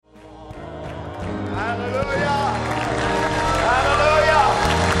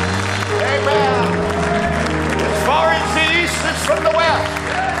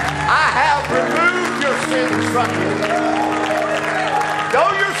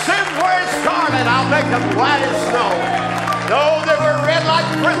make them white as snow. Though they were red like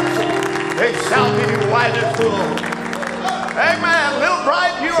crimson, they shall be white as wool. Amen. Little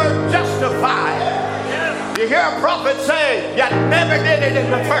bride, you are justified. You hear a prophet say, you never did it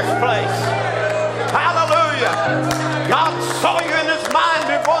in the first place. Hallelujah. God saw you in his mind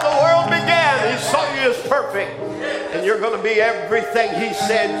before the world began. He saw you as perfect. And you're going to be everything he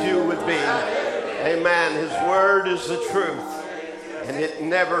said you would be. Amen. His word is the truth. And it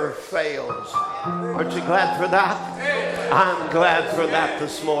never fails. Aren't you glad for that? I'm glad for that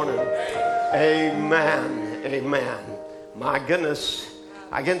this morning. Amen. Amen. My goodness.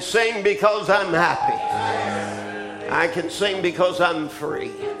 I can sing because I'm happy. I can sing because I'm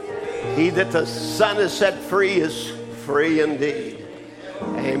free. He that the Son has set free is free indeed.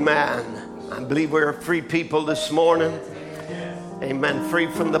 Amen. I believe we're a free people this morning. Amen. Free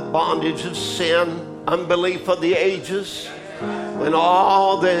from the bondage of sin, unbelief of the ages. When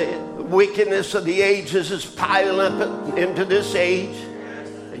all the wickedness of the ages is piling up into this age.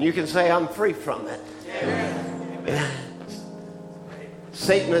 And you can say, I'm free from it. Yeah.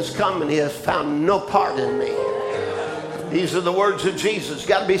 Satan has come and he has found no part in me. These are the words of Jesus.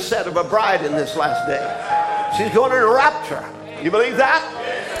 Got to be said of a bride in this last day. She's going in a rapture. You believe that?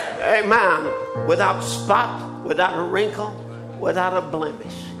 Amen. Without spot, without a wrinkle, without a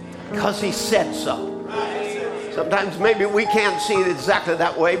blemish. Because he said so. Sometimes maybe we can't see it exactly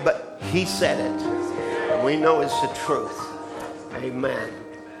that way, but he said it. And we know it's the truth. Amen.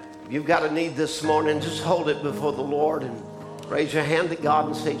 You've got a need this morning, just hold it before the Lord and raise your hand to God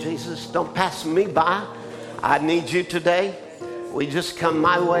and say, Jesus, don't pass me by. I need you today. Will you just come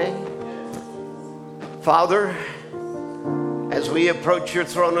my way? Father, as we approach your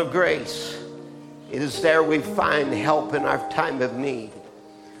throne of grace, it is there we find help in our time of need.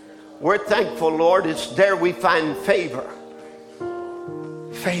 We're thankful, Lord, it's there we find favor.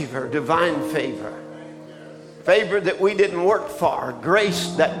 Favor, divine favor. Favor that we didn't work for. Grace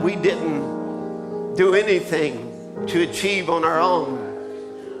that we didn't do anything to achieve on our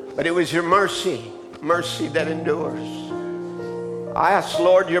own. But it was your mercy that endures. I ask,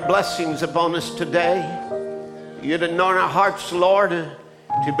 Lord, your blessings upon us today. You'd anoint our hearts, Lord,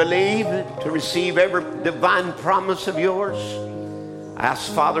 to believe, to receive every divine promise of yours. I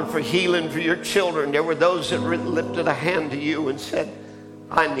ask, Father, for healing for your children. There were those that lifted a hand to you and said,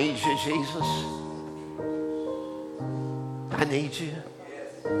 I need you, Jesus. I need you.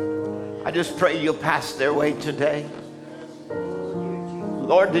 I just pray you'll pass their way today.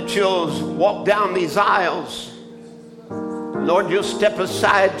 Lord, that you'll walk down these aisles. Lord, you'll step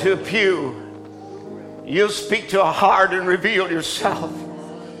aside to a pew. You'll speak to a heart and reveal yourself.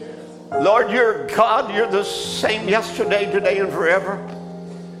 Lord, you're God. You're the same yesterday, today, and forever.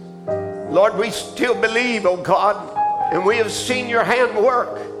 Lord, we still believe, oh God, and we have seen your hand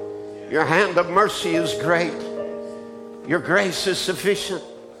work. Your hand of mercy is great. Your grace is sufficient.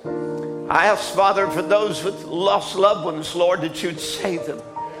 I ask, Father, for those with lost loved ones, Lord, that you'd save them.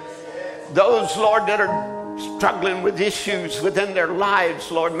 Those, Lord, that are struggling with issues within their lives,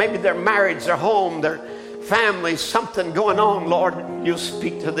 Lord, maybe their marriage, their home, their family, something going on, Lord, you'll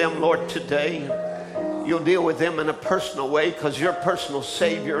speak to them, Lord, today. You'll deal with them in a personal way because you're a personal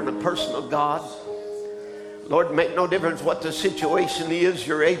Savior and a personal God. Lord, make no difference what the situation is.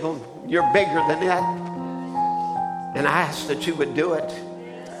 You're able, you're bigger than that. And I ask that you would do it.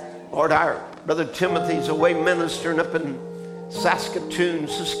 Lord, our brother Timothy's away ministering up in Saskatoon,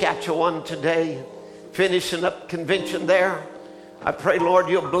 Saskatchewan today, finishing up convention there. I pray, Lord,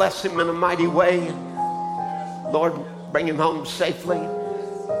 you'll bless him in a mighty way. Lord, bring him home safely.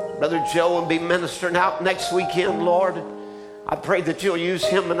 Brother Joe will be ministering out next weekend, Lord. I pray that you'll use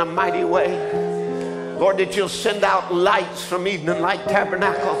him in a mighty way. Lord, that you'll send out lights from Evening Light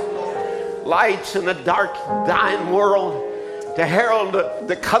Tabernacle. Lights in a dark, dying world to herald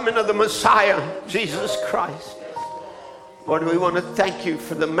the coming of the Messiah, Jesus Christ. Lord, we want to thank you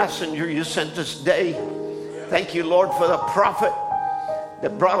for the messenger you sent this day. Thank you, Lord, for the prophet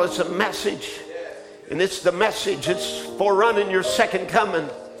that brought us a message. And it's the message, it's forerunning your second coming.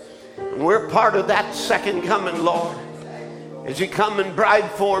 And we're part of that second coming, Lord. As you come in bride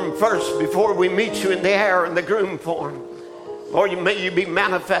form first before we meet you in the air in the groom form. Lord, may you be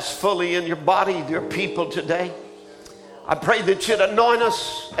manifest fully in your body, your people today. I pray that you'd anoint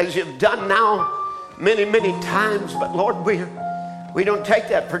us as you've done now many, many times. But Lord, we don't take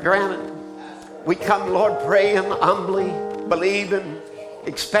that for granted. We come, Lord, praying humbly, believing,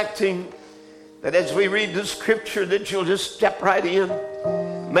 expecting that as we read the scripture that you'll just step right in,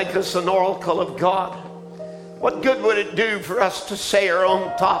 make us an oracle of God. What good would it do for us to say our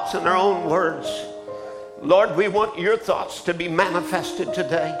own thoughts and our own words? Lord, we want your thoughts to be manifested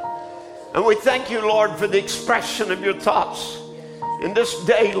today. And we thank you, Lord, for the expression of your thoughts in this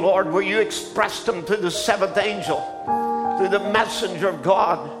day, Lord, where you expressed them through the seventh angel, through the messenger of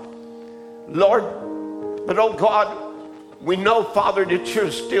God. Lord, but oh God, we know, Father, that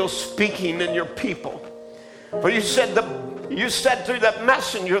you're still speaking in your people. For you said through that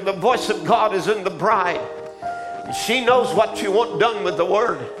messenger, the voice of God is in the bride. And she knows what you want done with the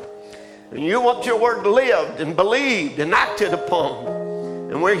word. And you want your word lived and believed and acted upon.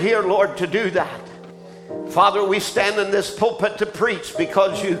 And we're here, Lord, to do that. Father, we stand in this pulpit to preach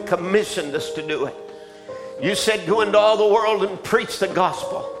because you commissioned us to do it. You said, go into all the world and preach the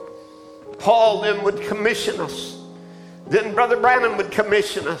gospel. Paul then would commission us. Then Brother Branham would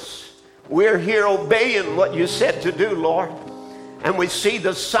commission us. We're here obeying what you said to do, Lord. And we see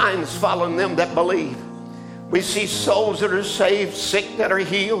the signs following them that believe. We see souls that are saved, sick that are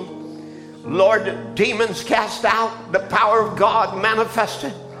healed. Lord, demons cast out, the power of God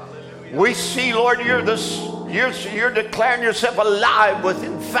manifested. We see, Lord, you're declaring yourself alive with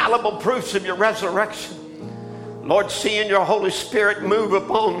infallible proofs of your resurrection. Lord, seeing your Holy Spirit move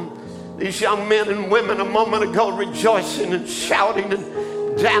upon these young men and women a moment ago, rejoicing and shouting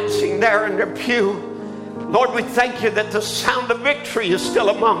and dancing there in their pew. Lord, we thank you that the sound of victory is still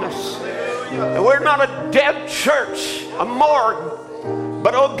among us. And we're not a dead church, a morgue.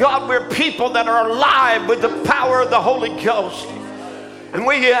 But, oh God, we're people that are alive with the power of the Holy Ghost. And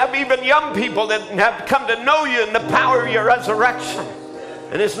we have even young people that have come to know you in the power of your resurrection.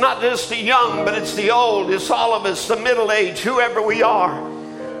 And it's not just the young, but it's the old. It's all of us, the middle age, whoever we are.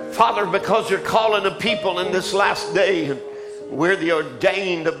 Father, because you're calling a people in this last day, and we're the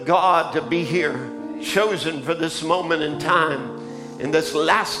ordained of God to be here, chosen for this moment in time, in this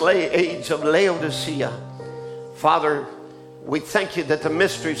last age of Laodicea. Father, we thank you that the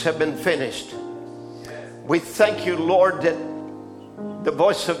mysteries have been finished. We thank you, Lord, that the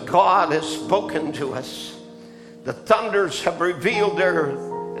voice of God has spoken to us. The thunders have revealed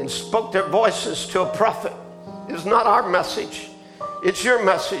and spoke their voices to a prophet. It's not our message. It's your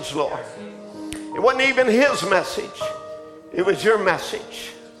message, Lord. It wasn't even his message. It was your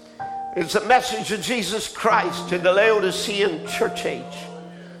message. It's the message of Jesus Christ to the Laodicean church age.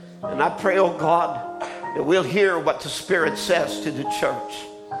 And I pray, oh God, that we'll hear what the Spirit says to the church.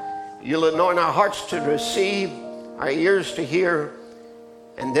 You'll anoint our hearts to receive, our ears to hear,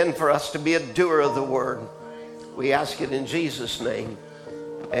 and then for us to be a doer of the word. We ask it in Jesus' name.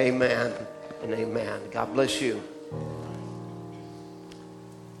 Amen and amen. God bless you.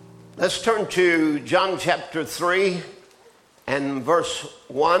 Let's turn to John chapter 3 and verse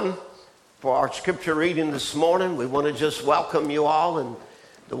 1 for our scripture reading this morning. We want to just welcome you all in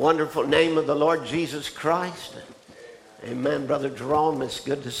the wonderful name of the Lord Jesus Christ. Amen. Brother Jerome, it's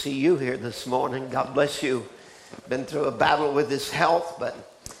good to see you here this morning. God bless you. Been through a battle with his health, but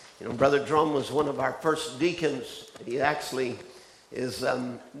Brother Jerome was one of our first deacons. He actually is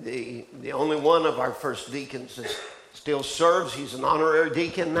the only one of our first deacons that still serves. He's an honorary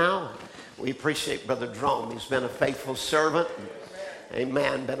deacon now. We appreciate Brother Jerome. He's been a faithful servant.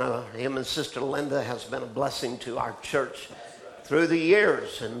 Amen. Him and Sister Linda has been a blessing to our church through the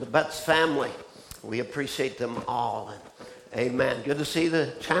years, and the Butts family. We appreciate them all. Amen. Good to see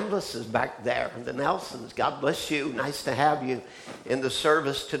the Chandlesses back there and the Nelsons. God bless you. Nice to have you in the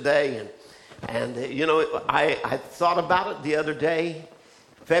service today. And I thought about it the other day.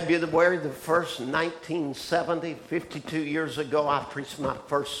 February the 1st, 1970, 52 years ago, I preached my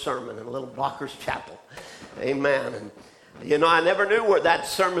first sermon in Little Blockers Chapel. Amen. And I never knew where that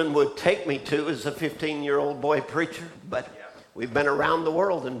sermon would take me to as a 15-year-old boy preacher, but we've been around the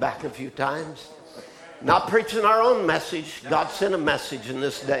world and back a few times. Not preaching our own message. God sent a message in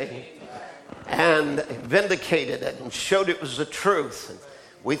this day and vindicated it and showed it was the truth. And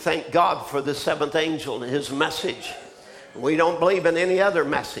we thank God for the seventh angel and his message. We don't believe in any other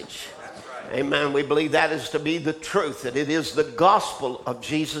message. Amen. We believe that is to be the truth, that it is the gospel of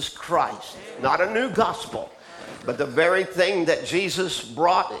Jesus Christ. Not a new gospel, but the very thing that Jesus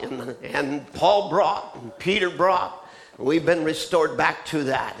brought and Paul brought and Peter brought. We've been restored back to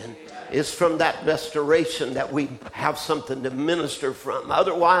that. And it's from that restoration that we have something to minister from.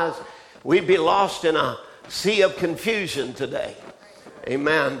 Otherwise, we'd be lost in a sea of confusion today.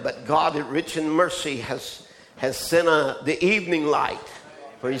 Amen. But God, rich in mercy, has sent the evening light.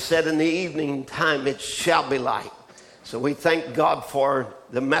 For he said in the evening time, it shall be light. So we thank God for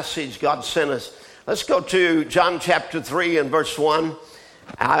the message God sent us. Let's go to John chapter 3 and verse 1.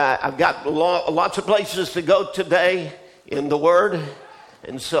 I've got lots of places to go today in the Word.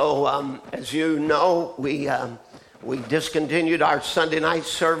 And so, as you know, we discontinued our Sunday night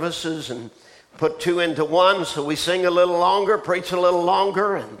services and put two into one. So we sing a little longer, preach a little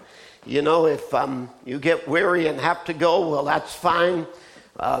longer. You know, if you get weary and have to go, well, that's fine.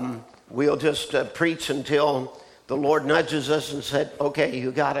 We'll just preach until the Lord nudges us and said, okay,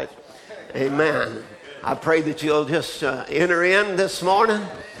 you got it. Amen. I pray that you'll just enter in this morning.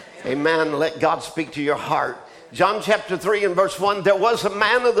 Amen. Let God speak to your heart. John chapter 3 and verse 1, there was a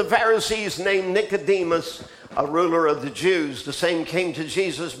man of the Pharisees named Nicodemus, a ruler of the Jews. The same came to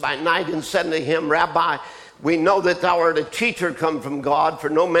Jesus by night and said to him, Rabbi, we know that thou art a teacher come from God, for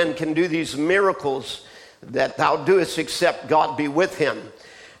no man can do these miracles that thou doest except God be with him.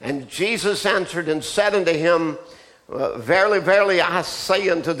 And Jesus answered and said unto him, verily, verily, I say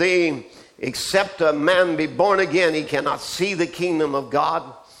unto thee, except a man be born again, he cannot see the kingdom of God.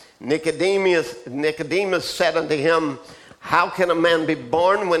 Nicodemus said unto him, how can a man be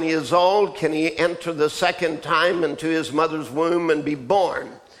born when he is old? Can he enter the second time into his mother's womb and be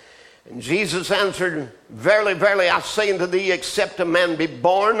born? And Jesus answered, verily, verily, I say unto thee, except a man be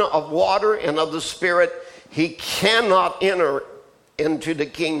born of water and of the Spirit, he cannot enter into the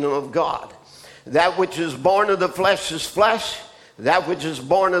kingdom of God. That which is born of the flesh is flesh, that which is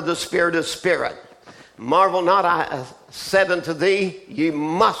born of the Spirit is spirit. Marvel not, I said unto thee, ye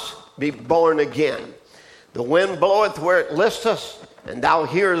must be born again. The wind bloweth where it listeth, and thou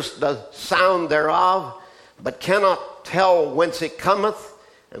hearest the sound thereof, but cannot tell whence it cometh,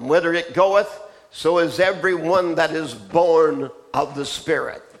 and whither it goeth. So is every one that is born of the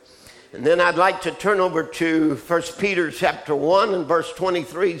Spirit. And then I'd like to turn over to 1 Peter chapter 1 and verse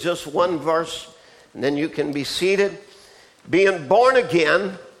 23, just one verse, and then you can be seated. Being born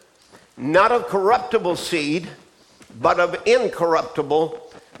again, not of corruptible seed, but of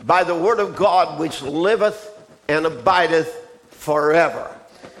incorruptible, by the word of God which liveth and abideth forever.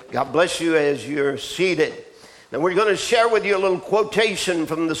 God bless you as you're seated. Now we're going to share with you a little quotation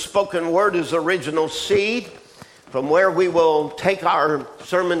from the spoken word as original seed, from where we will take our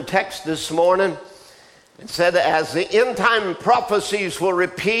sermon text this morning. It said, as the end time prophecies will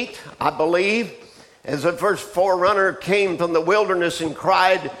repeat, I believe, as the first forerunner came from the wilderness and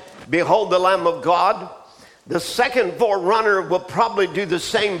cried, behold the Lamb of God. The second forerunner will probably do the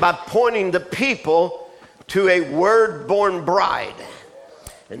same by pointing the people to a word-born bride.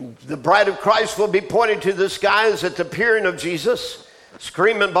 And the bride of Christ will be pointed to the skies at the appearing of Jesus,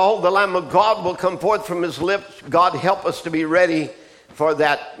 screaming, behold, the Lamb of God will come forth from his lips. God help us to be ready for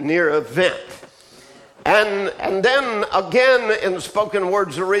that near event. And then again in the spoken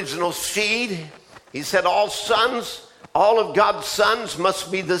word's original seed, he said all sons, all of God's sons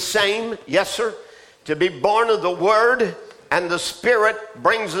must be the same. Yes, sir. To be born of the Word and the Spirit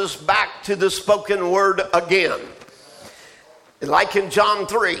brings us back to the spoken word again. Like in John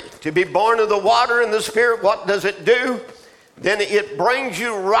 3, to be born of the water and the Spirit, what does it do? Then it brings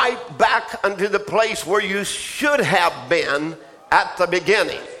you right back unto the place where you should have been at the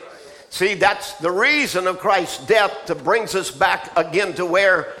beginning. See, that's the reason of Christ's death, to brings us back again to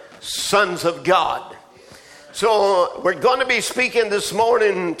where sons of God. So we're going to be speaking this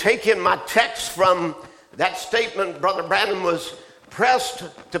morning, taking my text from that statement Brother Branham was pressed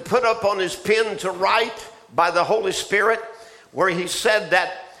to put up on his pen to write by the Holy Spirit, where he said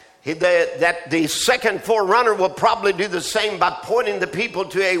that the second forerunner will probably do the same by pointing the people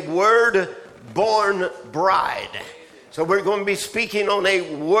to a word-born bride. So we're going to be speaking on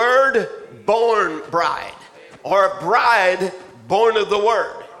a word-born bride, or a bride born of the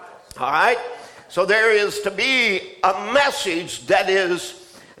Word. All right? So there is to be a message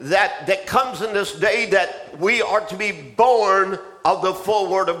that comes in this day, that we are to be born of the full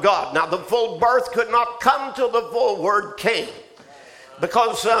Word of God. Now, the full birth could not come till the full Word came.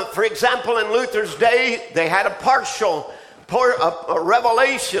 Because, for example, in Luther's day, they had a partial a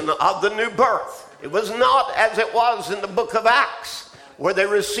revelation of the new birth. It was not as it was in the book of Acts, where they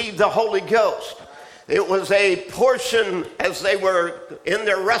received the Holy Ghost. It was a portion as they were in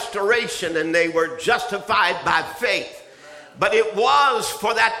their restoration and they were justified by faith. But it was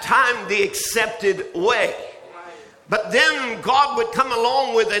for that time the accepted way. But then God would come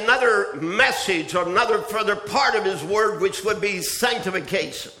along with another message or another further part of his word, which would be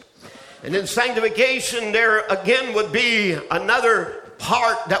sanctification. And in sanctification, there again would be another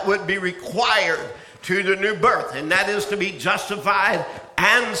part that would be required to the new birth, and that is to be justified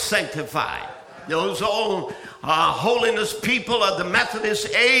and sanctified. Those old holiness people of the Methodist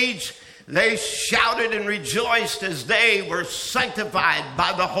age, they shouted and rejoiced as they were sanctified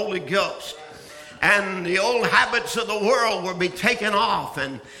by the Holy Ghost. And the old habits of the world will be taken off,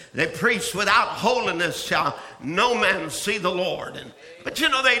 and they preached, without holiness shall no man see the Lord. But you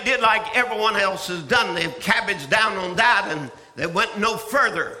know, they did like everyone else has done. They've cabbaged down on that, and they went no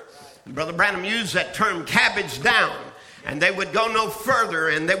further. Brother Branham used that term, cabbage down. And they would go no further,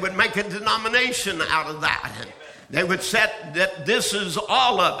 and they would make a denomination out of that. And they would set that this is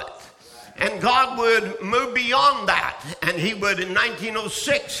all of it. And God would move beyond that. And he would, in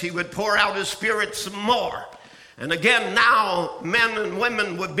 1906, he would pour out his Spirit some more. And again, now men and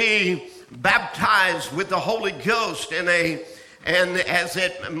women would be baptized with the Holy Ghost and as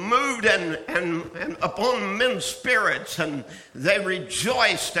it moved and upon men's spirits, and they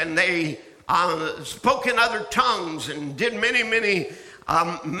rejoiced, and they spoke in other tongues and did many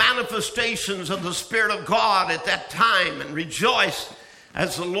manifestations of the Spirit of God at that time, and rejoiced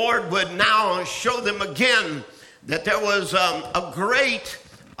as the Lord would now show them again that there was a great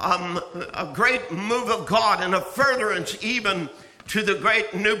move of God and a furtherance even to the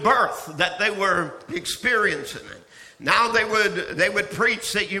great new birth that they were experiencing. Now they would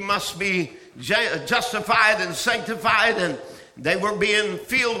preach that you must be justified and sanctified, and they were being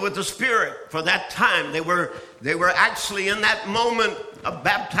filled with the Spirit for that time. They were actually in that moment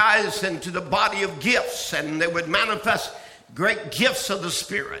baptized into the body of gifts, and they would manifest great gifts of the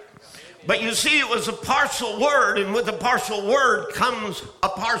Spirit. But you see, it was a partial word, and with a partial word comes a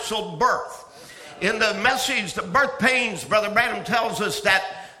partial birth. In the message, The Birth Pains, Brother Branham tells us that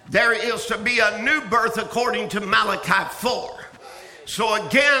there is to be a new birth according to Malachi 4. So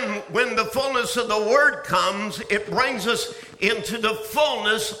again, when the fullness of the word comes, it brings us into the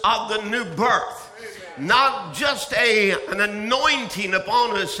fullness of the new birth. Not just an anointing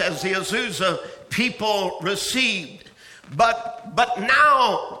upon us as the Azusa people received, but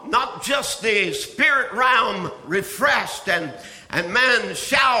now not just the spirit realm refreshed and man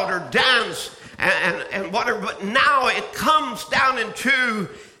shout or dance and whatever, but now it comes down into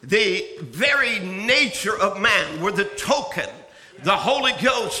the very nature of man, where the token, the Holy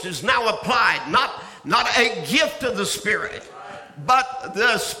Ghost, is now applied. Not a gift of the Spirit, but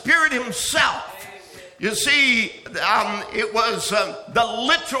the Spirit himself. You see, it was the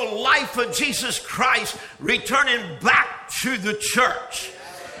literal life of Jesus Christ returning back to the church.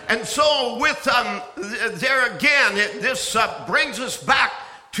 And so with there again, this brings us back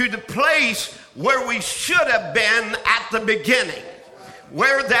to the place where we should have been at the beginning,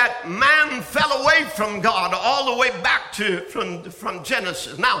 where that man fell away from God all the way back to from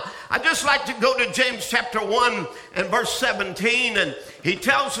Genesis. Now, I'd just like to go to James chapter 1 and verse 17, and he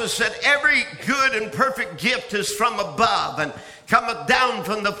tells us that every good and perfect gift is from above and cometh down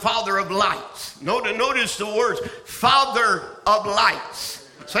from the Father of lights. Notice the words, Father of lights.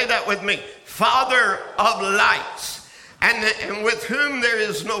 Say that with me. Father of lights. And with whom there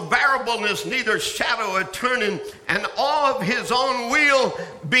is no variableness, neither shadow of turning, and all of his own will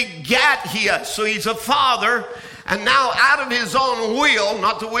begat he us. So he's a father, and now out of his own will,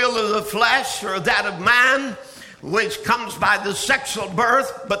 not the will of the flesh or that of man, which comes by the sexual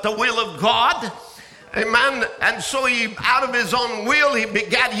birth, but the will of God. Amen. And so he, out of his own will, he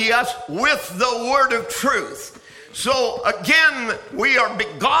begat he us with the word of truth. So again, we are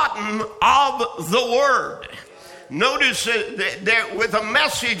begotten of the word. Notice that with a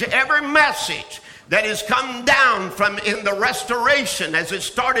message, every message that has come down from in the restoration as it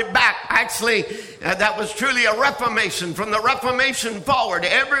started back, actually that was truly a reformation. From the Reformation forward,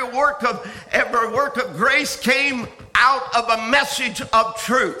 every work of grace came out of a message of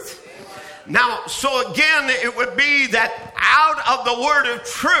truth. Now, so again, it would be that out of the word of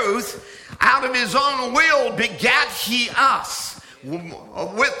truth, out of his own will begat he us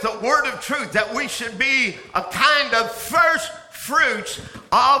with the word of truth, that we should be a kind of first fruits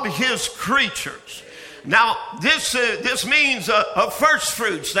of his creatures. Now, this means a first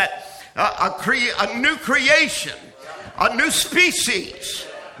fruits, that a new creation, a new species,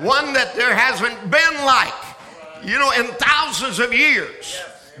 one that there hasn't been like, in thousands of years,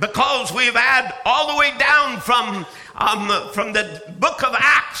 because we've had all the way down from the book of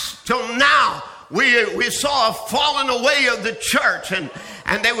Acts till now. We saw a falling away of the church, and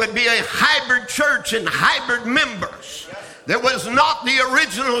there would be a hybrid church and hybrid members. There was not the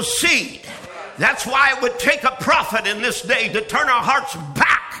original seed. That's why it would take a prophet in this day to turn our hearts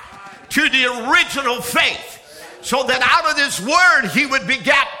back to the original faith, so that out of this word he would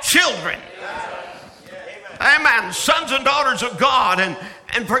begat children. Amen. Sons and daughters of God.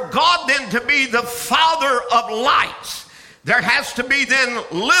 And for God then to be the Father of lights, there has to be then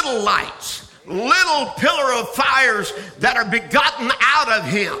little lights, little pillar of fires that are begotten out of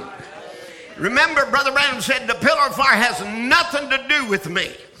him. Remember, Brother Branham said the pillar of fire has nothing to do with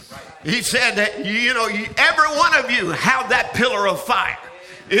me. He said that, every one of you have that pillar of fire.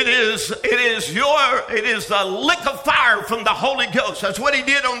 It is the lick of fire from the Holy Ghost. That's what he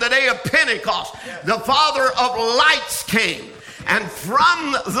did on the day of Pentecost. The Father of lights came, and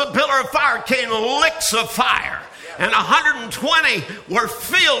from the pillar of fire came licks of fire. and 120 were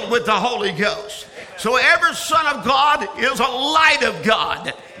filled with the Holy Ghost. So every son of God is a light of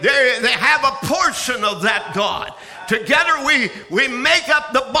God. They have a portion of that God. Together we make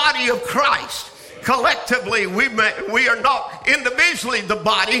up the body of Christ. Collectively, we are not individually the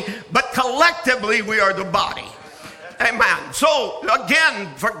body, but collectively we are the body. Amen. So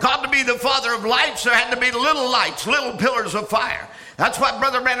again, for God to be the Father of lights, there had to be little lights, little pillars of fire. That's what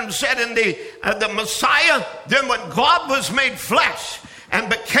Brother Branham said in the Messiah. Then when God was made flesh and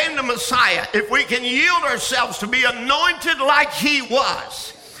became the Messiah, if we can yield ourselves to be anointed like he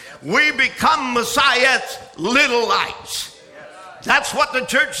was, we become Messiah's little lights. That's what the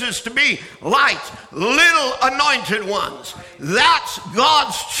church is to be, lights, little anointed ones. That's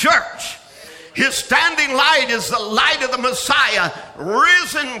God's church. His standing light is the light of the Messiah,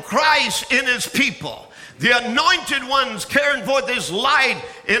 risen Christ in his people. The anointed ones carrying forth his light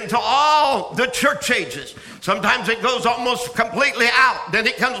into all the church ages. Sometimes it goes almost completely out. Then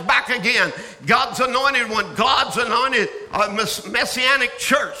it comes back again. God's anointed one. God's anointed messianic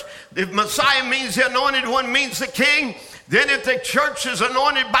church. If Messiah means the anointed one means the king, then if the church is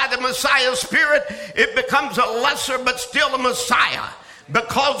anointed by the Messiah's Spirit, it becomes a lesser but still a Messiah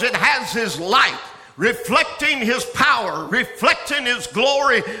because it has his light, reflecting his power, reflecting his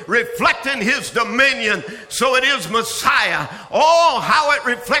glory, reflecting his dominion. So it is Messiah. Oh, how it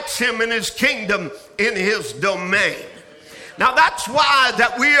reflects him in his kingdom, in his domain. Now that's why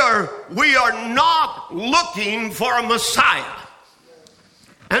that we are not looking for a Messiah.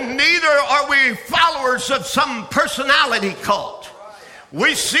 And neither are we followers of some personality cult.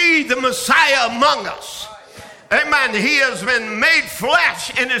 We see the Messiah among us. Amen. He has been made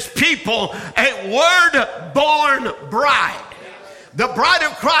flesh in his people, a word-born bride. The bride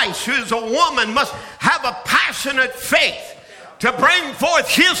of Christ, who is a woman, must have a passionate faith to bring forth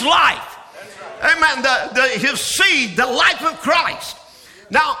his life. Amen. His seed, the life of Christ.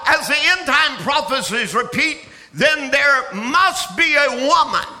 Now, as the end time prophecies repeat, then there must be a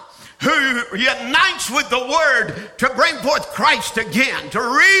woman who unites with the word to bring forth Christ again, to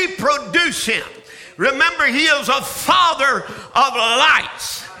reproduce him. Remember, he is a father of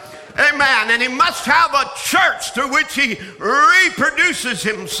lights. Amen. And he must have a church through which he reproduces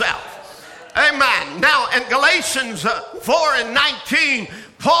himself. Amen. Now, in Galatians 4:19,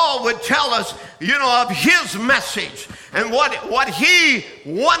 Paul would tell us, of his message and what he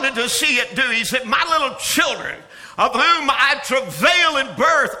wanted to see it do. He said, my little children, of whom I travail in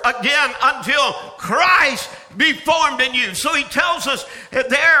birth again until Christ be formed in you. So he tells us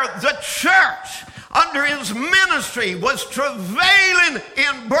there the church under his ministry was travailing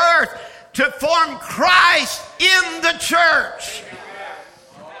in birth to form Christ in the church.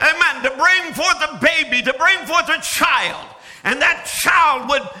 Amen. To bring forth a baby, to bring forth a child. And that child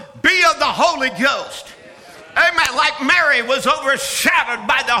would be of the Holy Ghost. Amen. Like Mary was overshadowed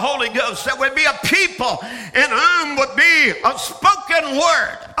by the Holy Ghost, there would be a people in whom would be a spoken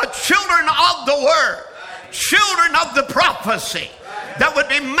word, a children of the word, children of the prophecy that would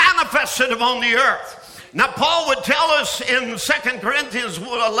be manifested upon the earth. Now, Paul would tell us in 2 Corinthians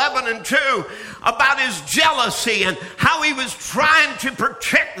 11:2 about his jealousy and how he was trying to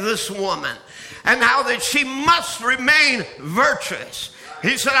protect this woman and how that she must remain virtuous.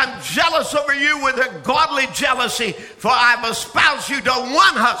 He said, I'm jealous over you with a godly jealousy, for I have espoused you to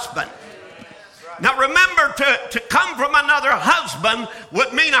one husband. Now remember, to come from another husband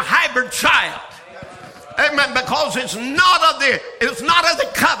would mean a hybrid child. Amen. Because it's not of the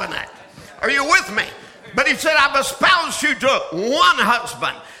covenant. Are you with me? But he said, I've espoused you to one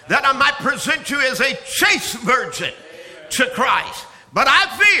husband, that I might present you as a chaste virgin to Christ. But I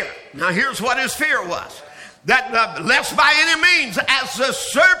fear, now here's what his fear was, that lest by any means, as the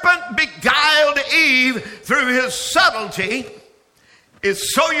serpent beguiled Eve through his subtlety,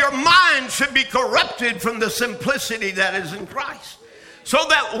 so your mind should be corrupted from the simplicity that is in Christ. So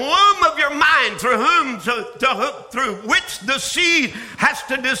that womb of your mind through which the seed has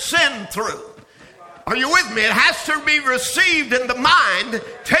to descend through. Are you with me? It has to be received in the mind,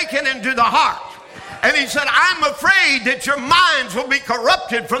 taken into the heart. And he said, I'm afraid that your minds will be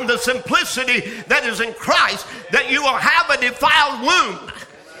corrupted from the simplicity that is in Christ, that you will have a defiled womb.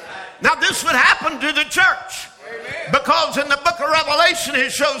 Now this would happen to the church, because in the book of Revelation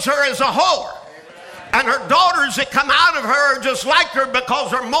it shows her as a whore. And her daughters that come out of her are just like her,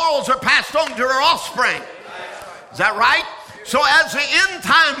 because her morals are passed on to her offspring. Is that right? So as the end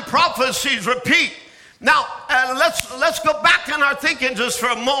time prophecies repeat. Now let's go back in our thinking just for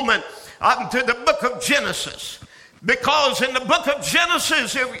a moment to the book of Genesis. Because in the book of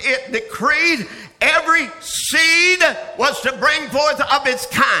Genesis it decreed every seed was to bring forth of its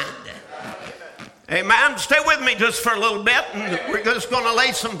kind. Amen. Stay with me just for a little bit, and we're just going to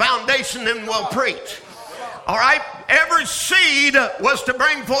lay some foundation, and we'll preach. All right? Every seed was to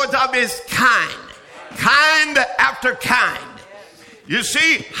bring forth of his kind after kind. You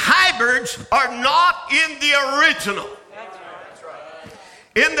see, hybrids are not in the original.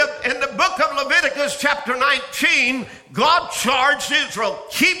 In the book of Leviticus chapter 19, God charged Israel,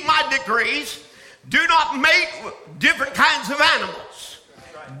 keep my decrees, do not make different kinds of animals.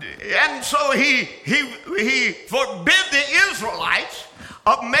 And so he forbid the Israelites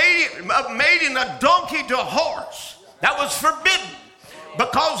of mating a donkey to a horse. That was forbidden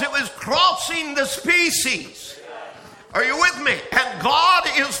because it was crossing the species. Are you with me? And God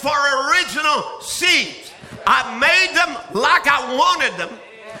is for original seeds. I made them like I wanted them.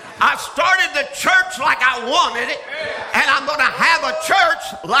 I started the church like I wanted it, and I'm going to have a church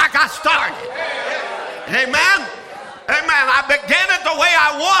like I started. Amen? Amen. I began it the way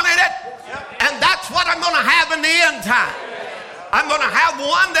I wanted it, and that's what I'm going to have in the end time. I'm going to have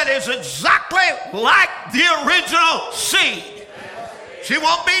one that is exactly like the original seed. She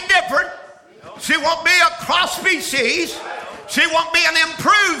won't be different. She won't be a cross species. She won't be an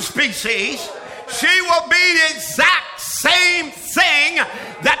improved species. She will be the exact same thing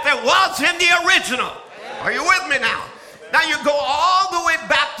that there was in the original. Are you with me now? Now you go all the way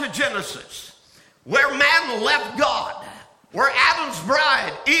back to Genesis, where man left God, where Adam's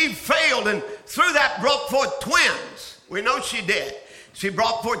bride, Eve, failed, and through that brought forth twins. We know she did. She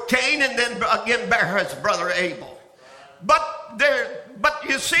brought forth Cain and then again bare his brother Abel. But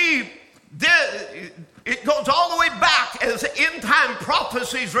you see, it goes all the way back as end time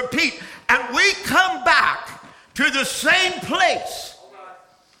prophecies repeat, and we come back to the same place.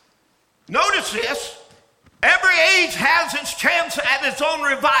 Notice this. Every age has its chance at its own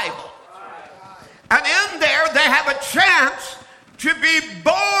revival. And in there, they have a chance to be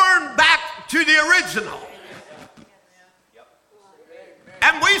born back to the original.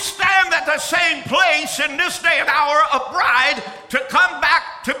 And we stand at the same place in this day and hour, a bride to come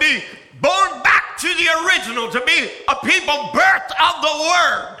back to be born back to the original, to be a people birthed of the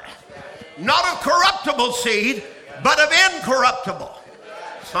Word. Not of corruptible seed, but of incorruptible.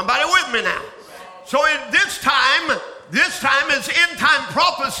 Somebody with me now? So in this time as end time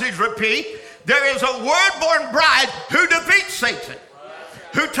prophecies repeat, there is a word-born bride who defeats Satan,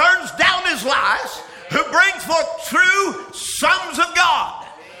 who turns down his lies, who brings forth true sons of God.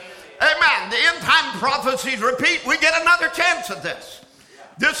 Amen. The end time prophecies repeat. We get another chance at this.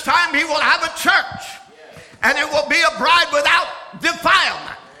 This time he will have a church, and it will be a bride without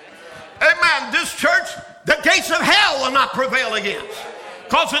defilement. Amen. This church, the gates of hell will not prevail against,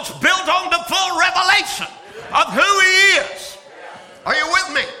 because it's built on the full revelation of who he is. Are you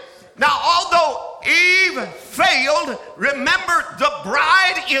with me? Now, although Eve failed, remember the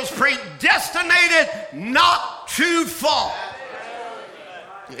bride is predestinated not to fall.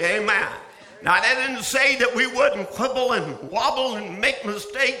 Amen. Now, that didn't say that we wouldn't quibble and wobble and make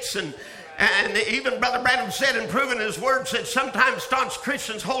mistakes. And even Brother Branham said, in proving his word, said sometimes staunch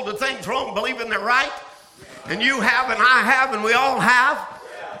Christians hold the things wrong, believing they're right. And you have, and I have, and we all have.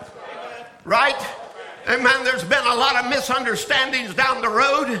 Right? Amen. There's been a lot of misunderstandings down the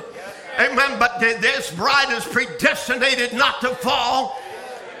road. Amen. But this bride is predestinated not to fall.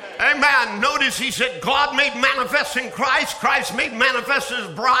 Amen. Notice he said God made manifest in Christ. Christ made manifest his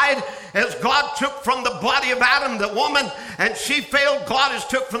bride. As God took from the body of Adam the woman, and she failed, God has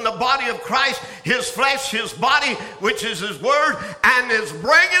took from the body of Christ his flesh, his body, which is his word, and is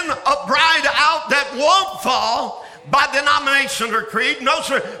bringing a bride out that won't fall by denomination or creed. No,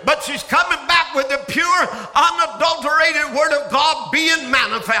 sir. But she's coming back with the pure, unadulterated word of God being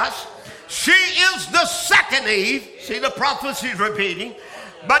manifest. She is the second Eve. See, the prophecy's repeating.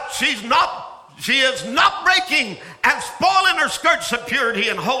 But she is not breaking and spoiling her skirts of purity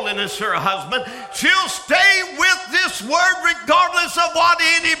and holiness to her husband. She'll stay with this word regardless of what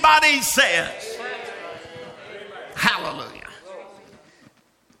anybody says. Hallelujah.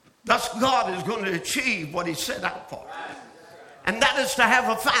 Thus God is going to achieve what he set out for. And that is to have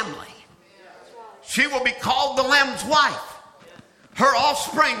a family. She will be called the Lamb's wife. Her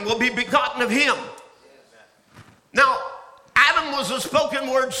offspring will be begotten of him. Now, Adam was a spoken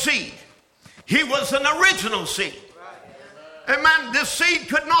word seed. He was an original seed. Amen. This seed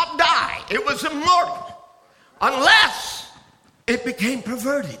could not die. It was immortal unless it became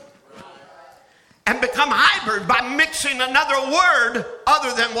perverted and become hybrid by mixing another word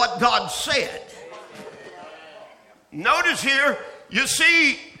other than what God said. Notice here, you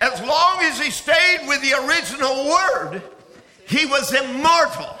see, as long as he stayed with the original word, he was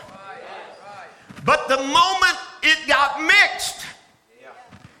immortal. But the moment it got mixed,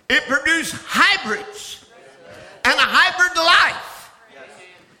 It produced hybrids and a hybrid life.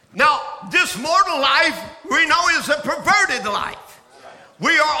 Now, this mortal life we know is a perverted life.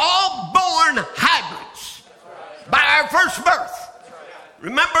 We are all born hybrids by our first birth.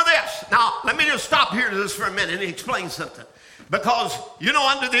 Remember this. Now, let me just stop here to this for a minute and explain something. Because, you know,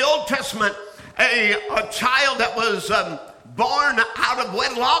 under the Old Testament, a child that was born out of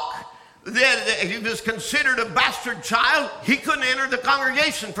wedlock, that he was considered a bastard child, he couldn't enter the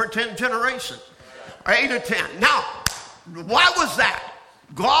congregation for 10 generations, or 8 or 10. Now, why was that?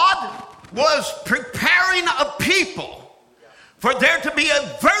 God was preparing a people for there to be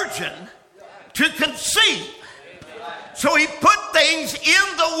a virgin to conceive. So he put things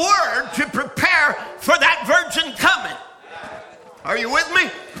in the Word to prepare for that virgin coming. Are you with me?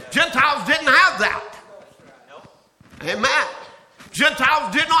 Gentiles didn't have that. Amen.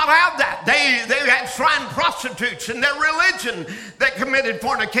 Gentiles did not have that. They had shrine prostitutes in their religion that committed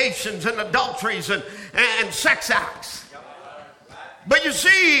fornications and adulteries and sex acts. But you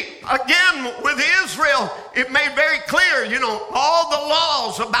see, again, with Israel, it made very clear, you know, all the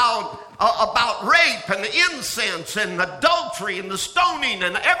laws about rape and incense and adultery and the stoning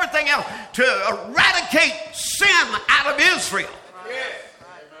and everything else to eradicate sin out of Israel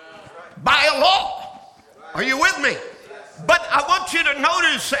by a law. Are you with me? But I want you to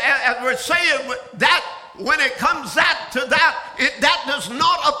notice, as we're saying, that when it comes to that, that does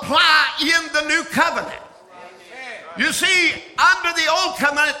not apply in the new covenant. You see, under the old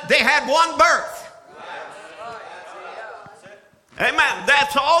covenant, they had one birth. Amen.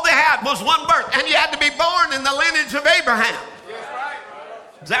 That's all they had was one birth. And you had to be born in the lineage of Abraham.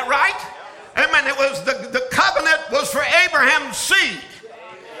 Is that right? Amen. It was the covenant was for Abraham's seed.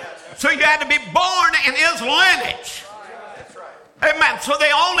 So you had to be born in his lineage. Amen. So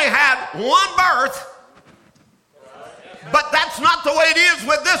they only had one birth. But that's not the way it is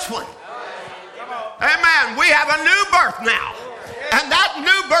with this one. Amen. We have a new birth now. And that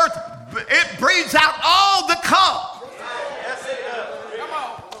new birth, it breeds out all the cubs.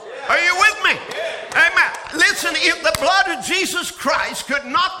 Are you with me? Amen. Listen, if the blood of Jesus Christ could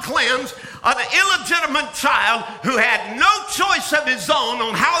not cleanse an illegitimate child who had no choice of his own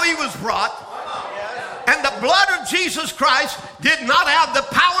on how he was brought, and the blood of Jesus Christ did not have the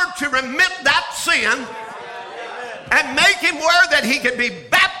power to remit that sin and make him aware that he could be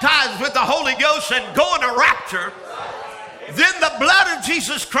baptized with the Holy Ghost and go in a rapture, then the blood of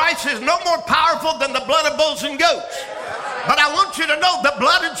Jesus Christ is no more powerful than the blood of bulls and goats. But I want you to know the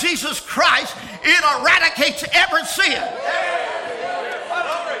blood of Jesus Christ, it eradicates every sin.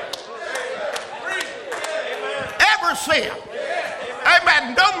 Every sin.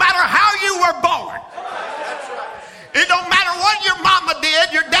 Amen. No matter how you were born. It don't matter what your mama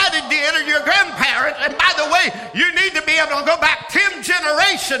did, your daddy did, or your grandparents. And by the way, you need to be able to go back 10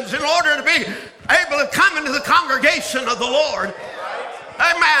 generations in order to be able to come into the congregation of the Lord.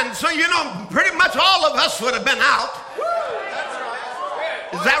 Amen. So, you know, pretty much all of us would have been out.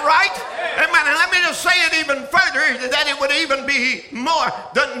 Is that right? Amen. And let me just say it even further, that it would even be more.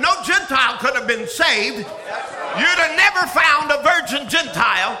 No Gentile could have been saved. You'd have never found a virgin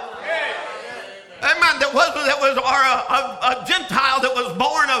Gentile. Amen. That was or a Gentile that was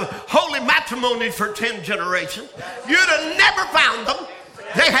born of holy matrimony for 10 generations. You'd have never found them.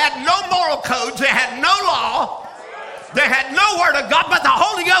 They had no moral codes. They had no law. They had no word of God, but the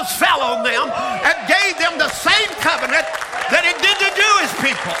Holy Ghost fell on them and gave them the same covenant that it did to Jewish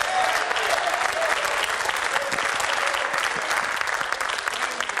people.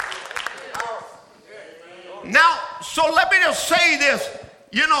 Now, so let me just say this.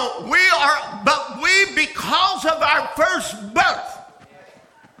 You know, we, because of our first birth,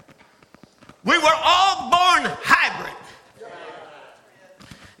 we were all born hybrid.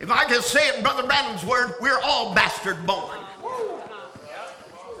 If I can say it in Brother Branham's word, we're all bastard born.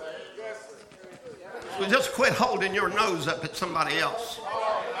 So just quit holding your nose up at somebody else.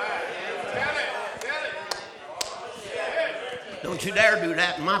 Don't you dare do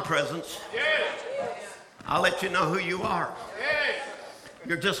that in my presence. I'll let you know who you are.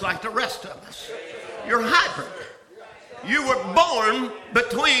 You're just like the rest of us. You're hybrid. You were born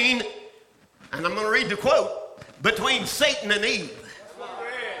between, and I'm going to read the quote, between Satan and Eve.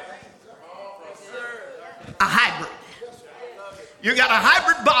 A hybrid. You got a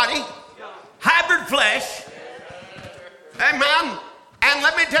hybrid body, hybrid flesh. Amen. And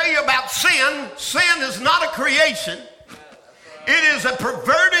let me tell you about sin. Sin is not a creation. It is a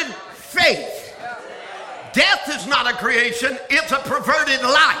perverted faith. Death is not a creation. It's a perverted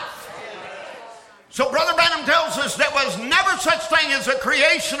life. So Brother Branham tells us there was never such thing as a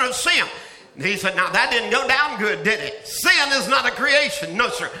creation of sin. And he said, now that didn't go down good, did it? Sin is not a creation. No,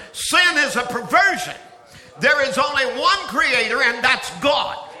 sir. Sin is a perversion. There is only one creator, and that's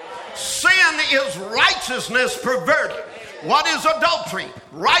God. Sin is righteousness perverted. What is adultery?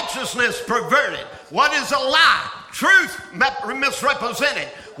 Righteousness perverted. What is a lie? Truth misrepresented.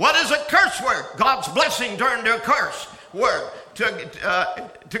 What is a curse word? God's blessing turned to a curse word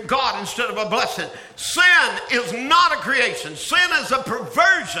to God instead of a blessing. Sin is not a creation. Sin is a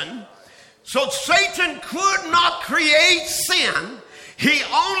perversion. So Satan could not create sin. He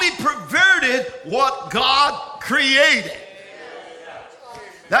only perverted what God created.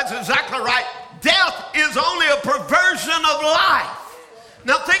 That's exactly right. Death is only a perversion of life.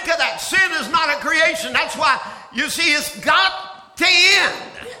 Now think of that. Sin is not a creation. That's why, you see, it's got to end.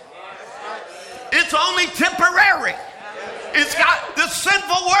 It's only temporary. The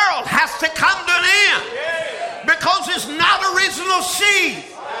sinful world has to come to an end because it's not original seed.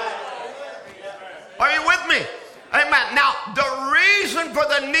 Are you with me? Amen. Now, the reason for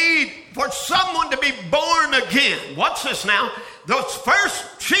the need for someone to be born again, watch this now. The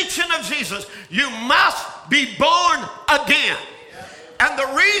first teaching of Jesus, you must be born again. And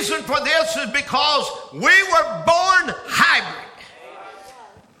the reason for this is because we were born hybrid.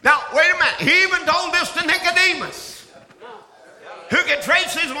 Now, wait a minute. He even told this to Nicodemus, who could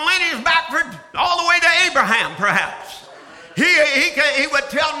trace his lineage backward all the way to Abraham, perhaps. He would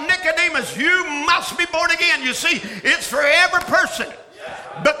tell Nicodemus, you must be born again. You see, it's for every person.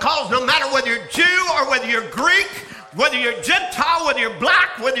 Because no matter whether you're Jew or whether you're Greek, whether you're Gentile, whether you're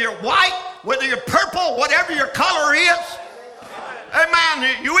black, whether you're white, whether you're purple, whatever your color is,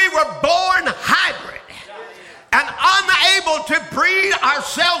 amen, we were born hybrid and unable to breed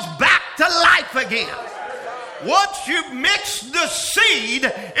ourselves back to life again. Once you mix the seed,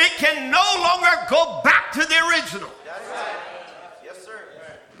 it can no longer go back to the original.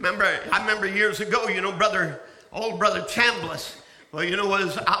 I remember years ago, old brother Chambliss,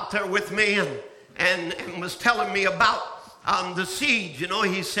 was out there with me and was telling me about the seed.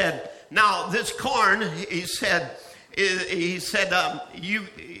 He said, now this corn, he said, it's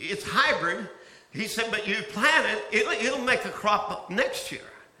hybrid. He said, but you plant it, it'll make a crop next year.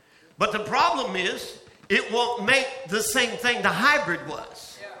 But the problem is, it won't make the same thing the hybrid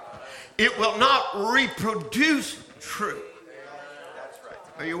was. It will not reproduce true.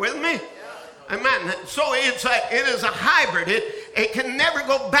 Are you with me? Amen. So it is a hybrid. It can never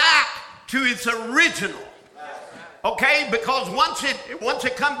go back to its original. Okay? Because once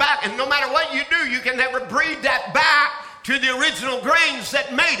it comes back, and no matter what you do, you can never breed that back to the original grains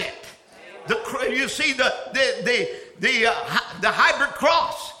that made it. You see the hybrid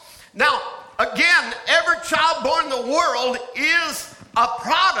cross. Now, again, every child born in the world is a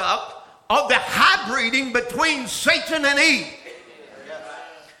product of the hybriding between Satan and Eve.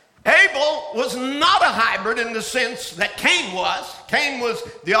 Abel was not a hybrid in the sense that Cain was. Cain was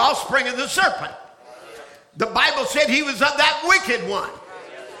the offspring of the serpent. The Bible said he was of that wicked one.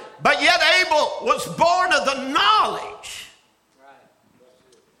 But yet Abel was born of the knowledge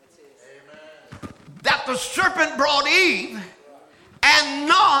that the serpent brought Eve, and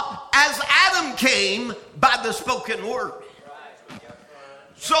not as Adam came by the spoken word.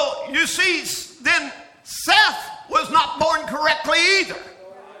 So you see, then Seth was not born correctly either.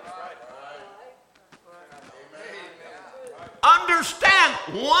 Understand,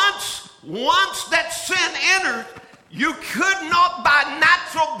 once that sin entered, you could not by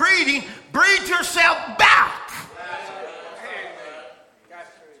natural breeding breed yourself back.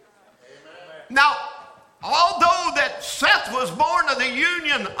 Now, although that Seth was born of the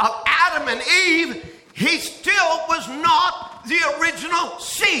union of Adam and Eve, he still was not the original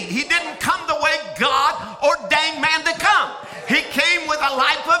seed. He didn't come the way God ordained man to come. He came with a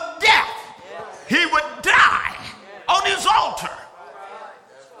life of death. He would die on his altar.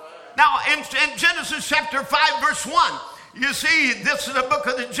 Now, in Genesis chapter 5, verse 1, you see, this is the book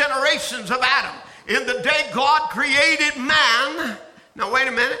of the generations of Adam. In the day God created man, now wait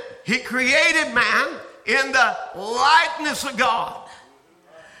a minute, he created man in the likeness of God.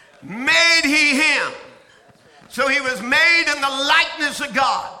 Made he him. So he was made in the likeness of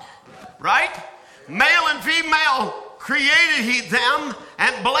God, right? Male and female created he them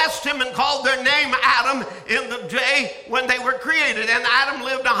and blessed him and called their name Adam in the day when they were created. And Adam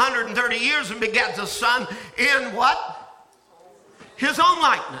lived 130 years and begat a son in what? His own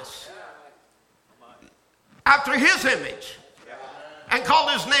likeness. After his image. And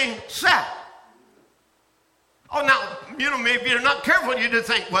called his name Seth. Oh, now, if you're not careful, you just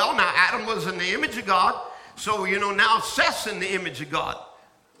think, well, now Adam was in the image of God. So, now Seth's in the image of God.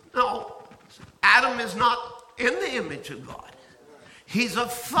 No, Adam is not in the image of God. He's a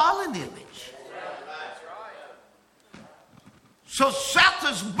fallen image. So Seth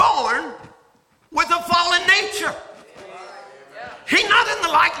is born with a fallen nature. He's not in the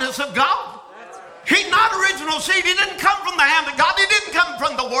likeness of God. He's not original seed. He didn't come from the hand of God. He didn't come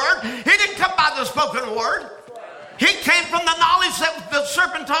from the word. He didn't come by the spoken word. He came from the knowledge that the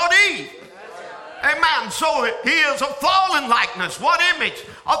serpent taught Eve. Amen. So he is a fallen likeness. What image?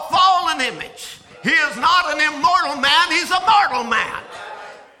 A fallen image. He is not an immortal man. He's a mortal man.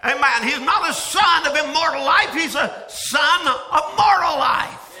 Amen. He's not a son of immortal life. He's a son of mortal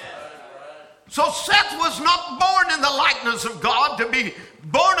life. So Seth was not born in the likeness of God. To be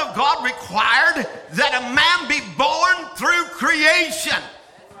born of God required that a man be born through creation.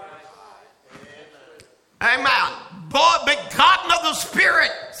 Amen. Begotten of the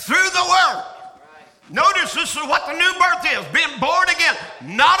Spirit through the Word. Notice this is what the new birth is. Being born again.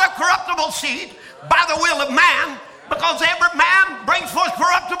 Not a corruptible seed by the will of man, because every man brings forth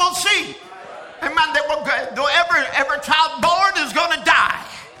corruptible seed. Amen. Every child born is going to die.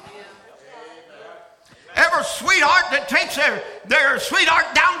 Every sweetheart that takes their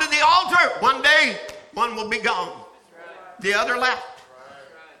sweetheart down to the altar, one day, one will be gone. The other left.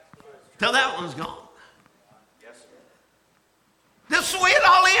 Till that one's gone. This is the way it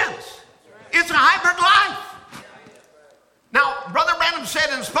all ends. It's a hybrid life. Now, Brother Branham said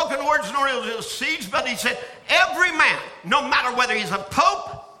in spoken words nor his seeds, but he said, every man, no matter whether he's a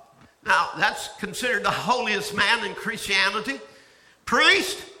pope, now that's considered the holiest man in Christianity,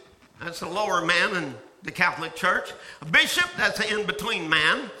 priest, that's the lower man in the Catholic Church, a bishop, that's the in-between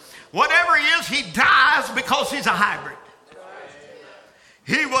man, whatever he is, he dies because he's a hybrid.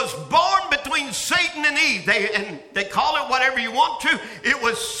 He was born between Satan and Eve. They call it whatever you want to. It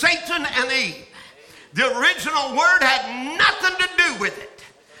was Satan and Eve. The original word had nothing to do with it.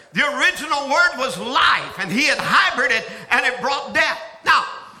 The original word was life, and he had hybrided, and it brought death. Now,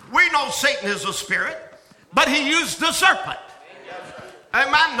 we know Satan is a spirit, but he used the serpent.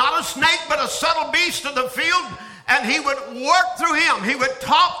 Amen. Not a snake, but a subtle beast of the field, and he would work through him. He would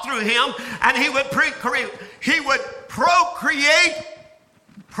talk through him, and he would procreate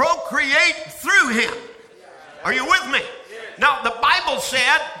through him. Are you with me? Now, the Bible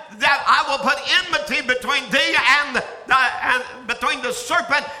said that I will put enmity between thee and between the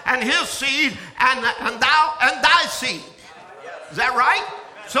serpent and his seed and thou and thy seed. Is that right?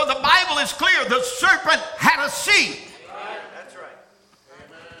 So the Bible is clear. The serpent had a seed. That's right.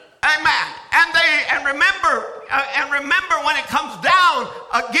 Amen. And remember when it comes down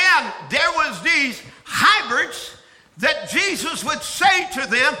again, there was these hybrids that Jesus would say to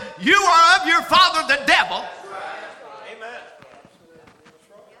them, you are of your father the devil. Amen.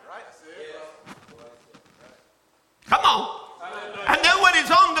 Come on. And then when he's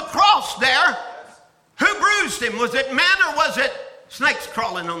on the cross there, who bruised him? Was it men or was it snakes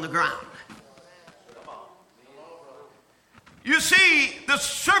crawling on the ground? You see, the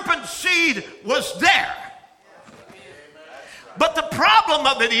serpent seed was there. But the problem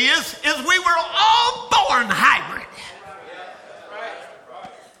of it is we were all born hybrid.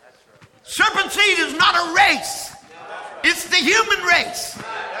 Serpent seed is not a race. It's the human race.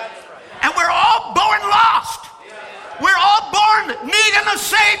 And we're all born lost. We're all born needing a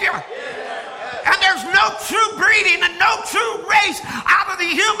Savior. And there's no true breeding and no true race out of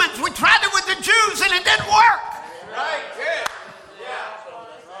the humans. We tried it with the Jews and it didn't work.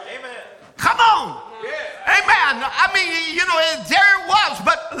 Come on. Amen. I mean, there it was.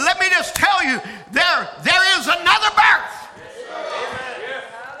 But let me just tell you, there is another birth.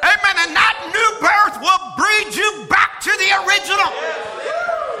 Amen. And that new birth will breed you back to the original.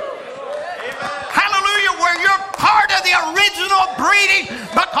 Hallelujah. Where you're part of the original breeding,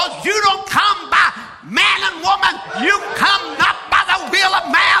 because you don't come by man and woman. You come not by the will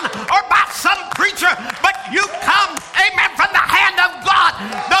of man or by some creature, but you come, amen, from the hand of God.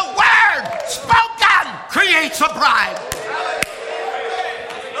 The word spoken creates a bride.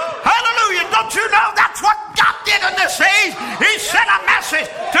 Hallelujah. Don't you know that's what God did in this age? He sent a message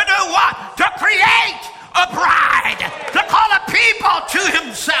to do what? To create a bride. To call a people to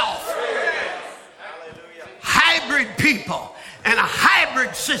himself. Hybrid people and a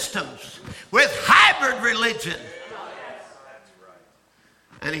hybrid systems with hybrid religion.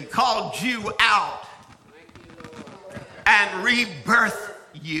 And he called you out and rebirthed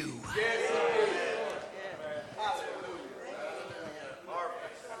you.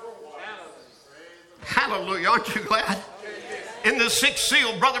 Hallelujah. Aren't you glad? In the sixth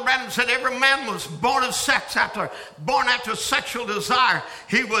seal, Brother Branham said every man was born of sex, born after sexual desire.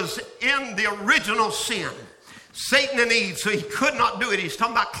 He was in the original sin. Satan and Eve, so he could not do it. He's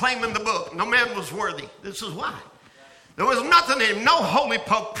talking about claiming the book. No man was worthy. This is why. There was nothing in him, no holy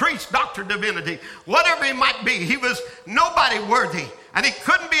pope, priest, doctor, divinity, whatever he might be. He was nobody worthy. And he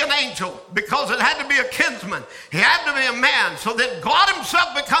couldn't be an angel because it had to be a kinsman. He had to be a man. So that God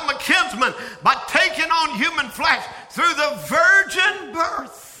himself become a kinsman by taking on human flesh through the virgin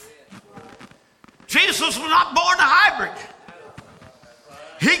birth. Jesus was not born a hybrid.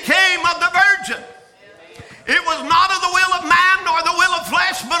 He came of the virgin. It was not of the will of man nor the will of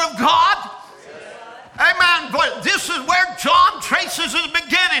flesh, but of God. Amen. But this is where John traces his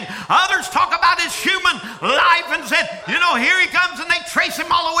beginning. Others talk about his human life and said, here he comes, and they trace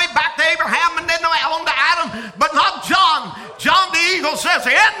him all the way back to Abraham and then on to Adam. But not John. John the eagle says,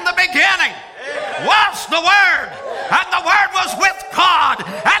 in the beginning was the Word, and the Word was with God,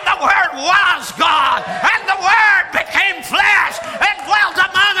 and the Word was God, and the Word became flesh and dwelt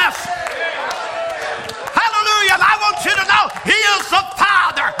among us. Hallelujah. And I want you to know he is the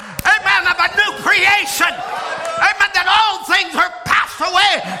Father, amen, of a new creation. Amen, that all things are passed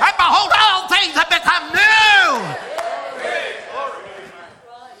away, and behold, all things have become new.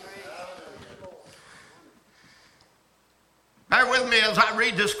 Bear with me as I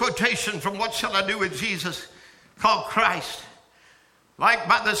read this quotation from What Shall I Do with Jesus, called Christ. Like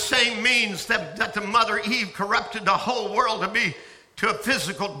by the same means that the mother Eve corrupted the whole world to a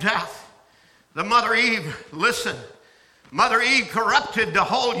physical death. The mother Eve, listen, Mother Eve corrupted the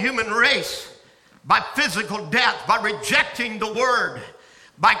whole human race by physical death, by rejecting the Word,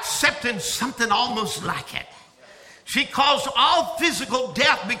 by accepting something almost like it. She caused all physical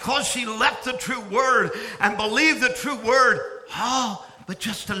death because she left the true Word and believed the true Word, but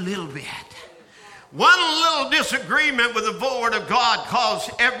just a little bit. One little disagreement with the full Word of God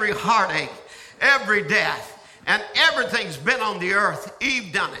caused every heartache, every death, and everything's been on the earth.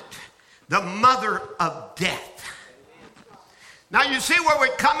 Eve done it. The mother of death. Now you see where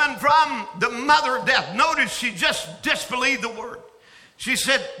we're coming from? The mother of death. Notice she just disbelieved the Word. She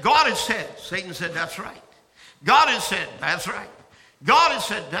said, God has said. Satan said, that's right. God has said, that's right. God has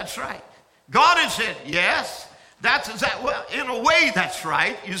said, that's right. God has said, yes. Well, in a way that's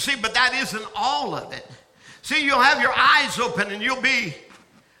right. You see, but that isn't all of it. See, you'll have your eyes open and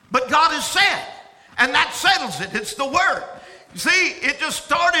but God has said. And that settles it. It's the Word. See, it just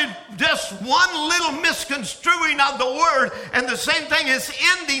started just one little misconstruing of the Word, and the same thing is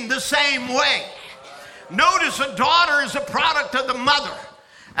ending the same way. Notice a daughter is a product of the mother,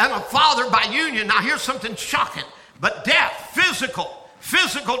 and a father by union. Now here's something shocking. But death,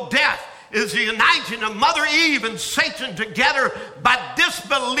 physical death, is the uniting of Mother Eve and Satan together by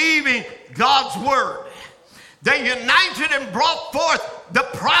disbelieving God's Word. They united and brought forth the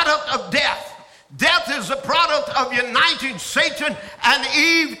product of death. Death is the product of uniting Satan and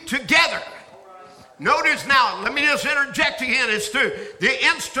Eve together. Notice now, let me just interject again, it's through the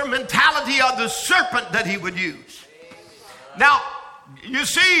instrumentality of the serpent that he would use. Now, you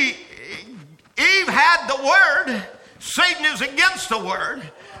see, Eve had the Word, Satan is against the Word,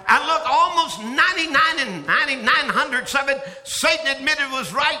 and look, almost 99 and 9900ths of it, Satan admitted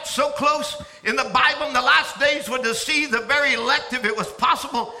was right, so close. In the Bible, in the last days would deceive the very elect if it was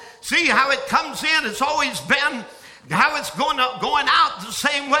possible. See how it comes in, it's always been. How it's going out the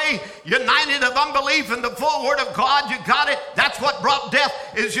same way, united of unbelief in the full Word of God. You got it? That's what brought death,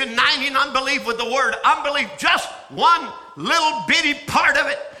 is uniting unbelief with the Word. Unbelief, just one little bitty part of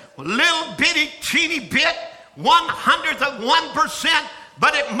it, little bitty teeny bit, 1/100th of 1%,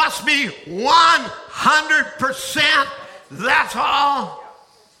 but it must be 100%. That's all.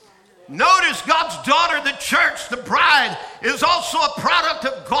 Notice God's daughter, the church, the bride, is also a product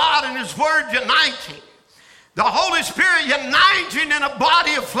of God and His Word uniting. The Holy Spirit uniting in a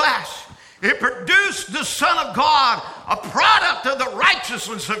body of flesh. It produced the Son of God, a product of the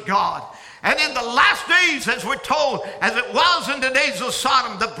righteousness of God. And in the last days, as we're told, as it was in the days of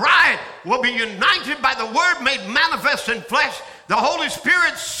Sodom, the bride will be united by the Word made manifest in flesh. The Holy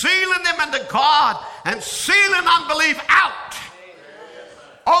Spirit sealing them into God and sealing unbelief out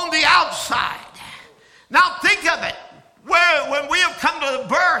on the outside. Now think of it. When we have come to the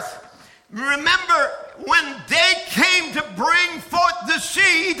birth, remember when they came to bring forth the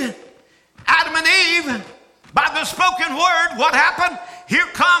seed, Adam and Eve, by the spoken word, what happened? Here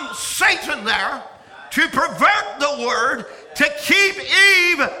comes Satan there to pervert the word, to keep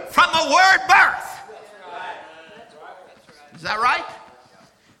Eve from a word birth. Is that right?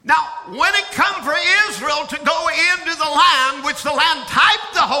 Now, when it come for Israel to go into the land, which the land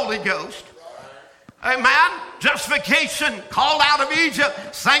typed the Holy Ghost, amen, justification, called out of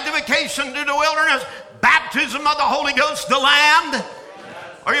Egypt, sanctification to the wilderness, baptism of the Holy Ghost, the land.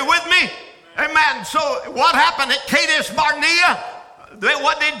 Are you with me? Amen. So what happened at Kadesh Barnea?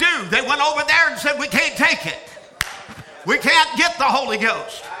 What did they do? They went over there and said, we can't take it. We can't get the Holy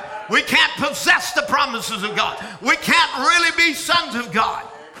Ghost. We can't possess the promises of God. We can't really be sons of God.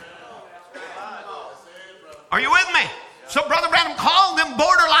 Are you with me? So Brother Branham called them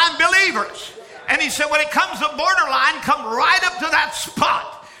borderline believers. And he said when it comes to borderline, come right up to that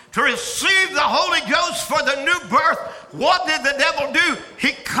spot to receive the Holy Ghost for the new birth. What did the devil do?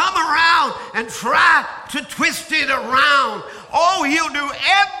 He come around and try to twist it around. Oh, he'll do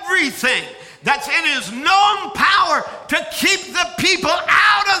everything that's in his known power to keep the people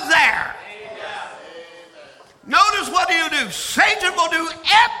out of there. Notice what he'll do. Satan will do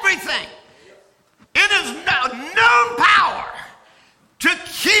everything in his known power to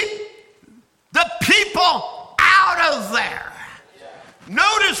keep the people out of there.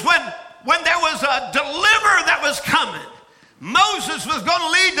 Notice when there was a deliverer that was coming, Moses was going to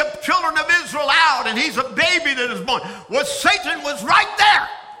lead the children of Israel out, and he's a baby that is born. Well, Satan was right there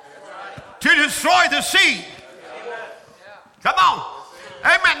to destroy the seed. Come on.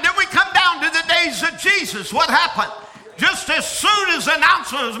 Amen. Then we come down to the days of Jesus. What happened? Just as soon as the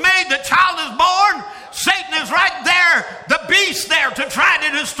announcement was made, the child is born, Satan is right there, the beast there to try to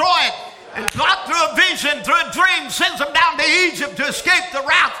destroy it. And God, through a vision, through a dream, sends him down to Egypt to escape the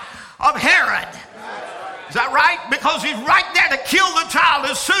wrath of Herod. Is that right? Because he's right there to kill the child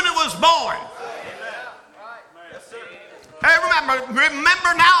as soon as it was born. Hey,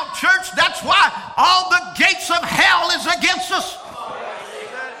 remember now, church, that's why all the gates of hell is against us.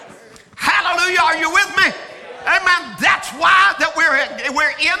 Hallelujah. Are you with me? Amen. That's why that we're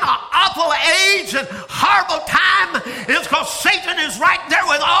in an awful age and horrible time. It's because Satan is right there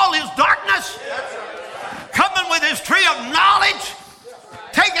with all his darkness, coming with his tree of knowledge,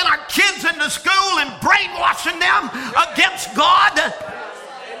 taking our kids into school and brainwashing them against God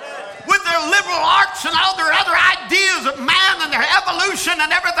with their liberal arts and all their other ideas of man and their evolution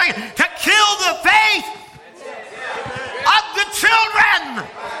and everything to kill the faith of the children.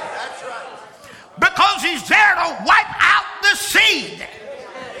 Because he's there to wipe out the seed.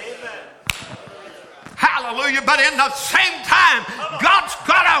 Hallelujah. But in the same time, God's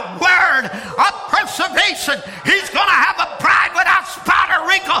got a word of preservation. He's going to have a bride without spot or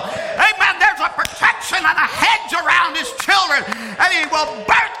wrinkle. Amen. There's a protection and a hedge around his children. And he will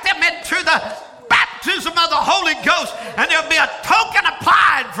birth them into the baptism of the Holy Ghost. And there'll be a token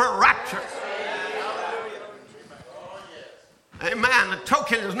applied for rapture. Amen. The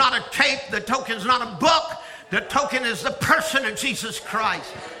token is not a tape. The token is not a book. The token is the person of Jesus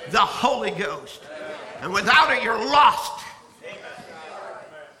Christ, the Holy Ghost. And without it, you're lost.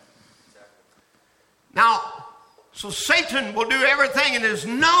 Now, so Satan will do everything in his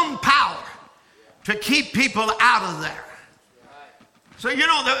known power to keep people out of there. So,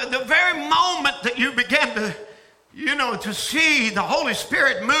 the very moment that you begin to, to see the Holy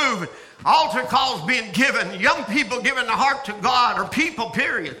Spirit move, altar calls being given, young people giving their heart to God, or people,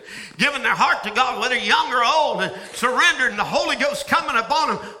 period, giving their heart to God, whether young or old, and surrendering, the Holy Ghost coming upon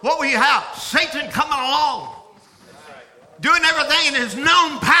them. What we have? Satan coming along, doing everything in his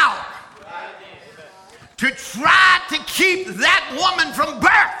known power to try to keep that woman from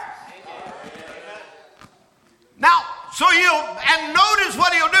birth. Now, so and notice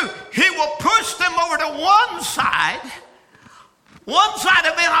what he'll do. He will push them over to one side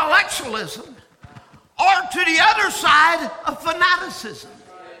of intellectualism, or to the other side of fanaticism.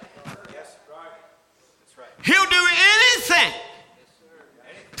 He'll do anything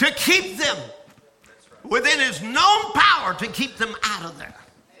to keep them within his known power, to keep them out of there.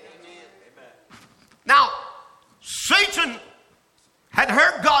 Now, Satan had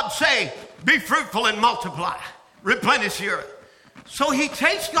heard God say, be fruitful and multiply, replenish the earth. So he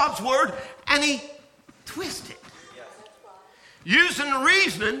takes God's word and he twists it, using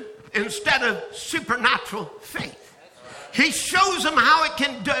reasoning instead of supernatural faith. He shows them how it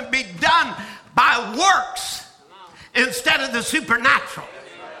can be done by works instead of the supernatural.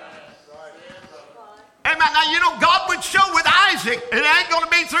 Amen. Now, God would show with Isaac, it ain't going to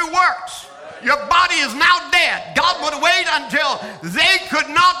be through works. Your body is now dead. God would wait until they could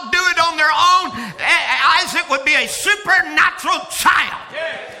not do it on their own. Isaac would be a supernatural child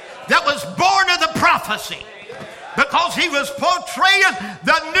that was born of the prophecy, because he was portraying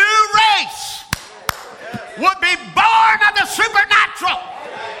the new race would be born of the supernatural.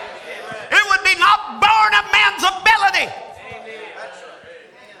 It would be not born of man's ability.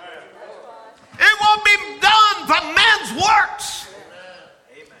 It won't be done from man's works.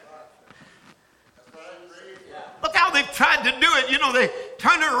 Look how they've tried to do it. They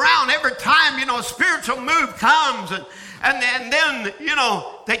turn it around every time, a spiritual move comes, and then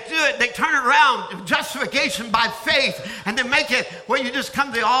they do it. They turn it around, justification by faith, and they make it where you just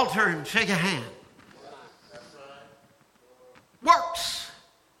come to the altar and shake a hand.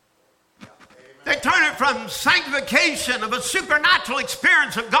 turn it from sanctification of a supernatural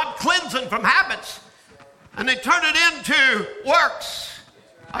experience of God cleansing from habits, and they turn it into works.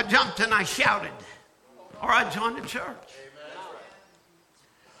 I jumped and I shouted, or I joined the church.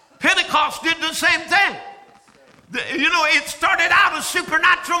 Pentecost did the same thing. It started out a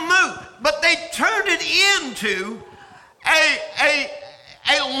supernatural move, but they turned it into a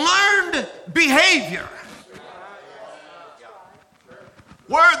learned behavior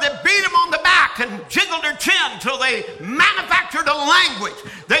where they beat them on the back and jiggled their chin till they manufactured a language.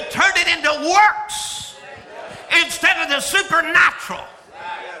 They turned it into works instead of the supernatural.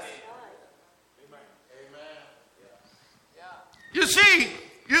 You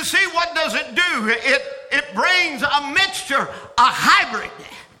see what does it do? It brings a mixture, a hybrid.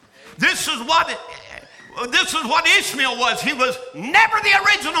 This is what Ishmael was. He was never the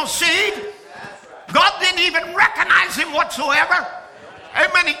original seed. God didn't even recognize him whatsoever.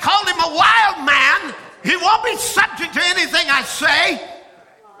 Amen. He called him a wild man. He won't be subject to anything I say.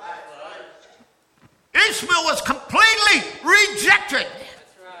 Ishmael was completely rejected.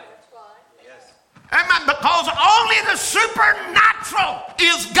 Amen. Because only the supernatural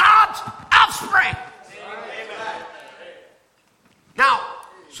is God's offspring. Now,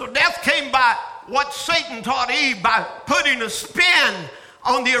 so death came by what Satan taught Eve, by putting a spin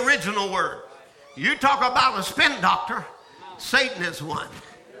on the original word. You talk about a spin doctor, Satan is one.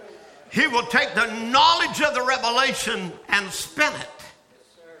 He will take the knowledge of the revelation and spin it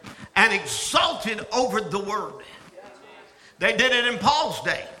and exalt it over the word. They did it in Paul's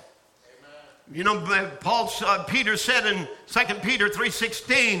day. Peter said in 2 Peter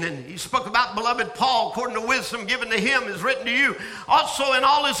 3:16, and he spoke about beloved Paul, according to wisdom given to him, is written to you. Also in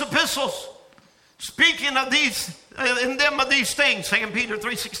all his epistles, speaking of these, in them of these things, 2 Peter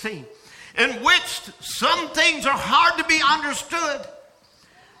 3:16, in which some things are hard to be understood,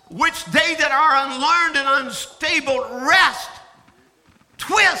 which they that are unlearned and unstable wrest,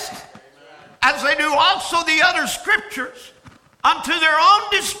 twist, as they do also the other scriptures, unto their own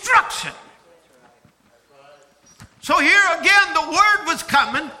destruction. So here again, the word was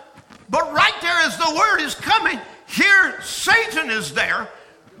coming, but right there as the word is coming, here Satan is there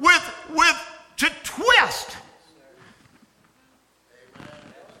to twist.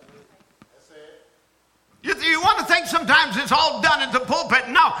 You want to think sometimes it's all done at the pulpit.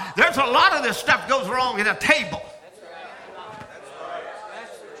 No, there's a lot of this stuff goes wrong at a table.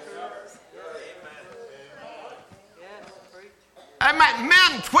 I mean,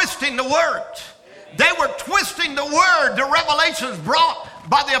 men twisting the words. They were twisting the word, the revelations brought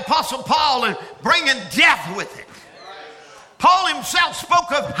by the Apostle Paul, and bringing death with it. Paul himself spoke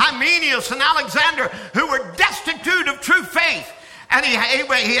of Hymenaeus and Alexander, who were destitute of true faith. And he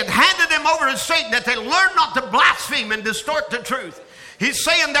had handed them over to Satan, that they learned not to blaspheme and distort the truth. He's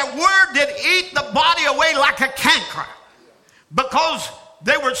saying that word did eat the body away like a canker, because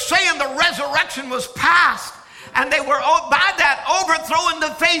they were saying the resurrection was past, and they were by that overthrowing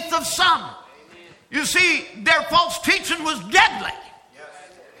the faith of some. You see, their false teaching was deadly.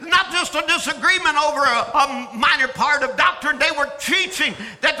 Not just a disagreement over a minor part of doctrine. They were teaching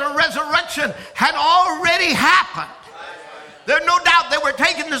that the resurrection had already happened. There's no doubt they were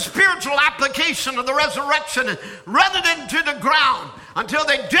taking the spiritual application of the resurrection and running it into the ground until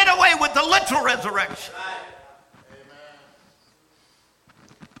they did away with the literal resurrection.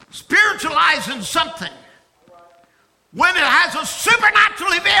 Spiritualizing something when it has a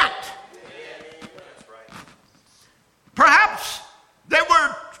supernatural event. Perhaps they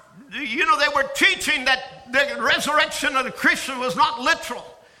were teaching that the resurrection of the Christian was not literal,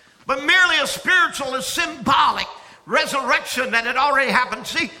 but merely a spiritual and symbolic resurrection that had already happened.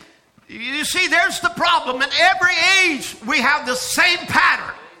 You see, there's the problem. In every age, we have the same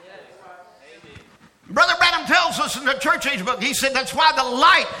pattern. Brother Branham tells us in the Church Age book, he said that's why the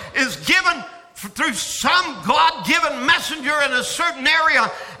light is given through some God-given messenger in a certain area,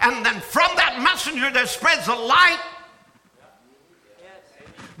 and then from that messenger there spreads the light.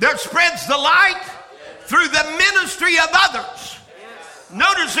 There spreads the light through the ministry of others.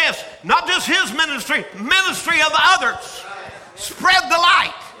 Notice this, not just his ministry, ministry of others. Spread the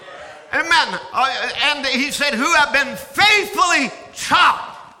light. Amen. And he said, who have been faithfully taught.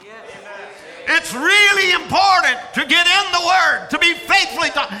 It's really important to get in the word, to be faithfully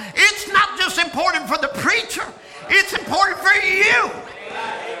taught. It's not just important for the preacher, it's important for you.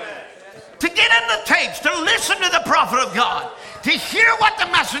 To get in the tapes, to listen to the prophet of God, to hear what the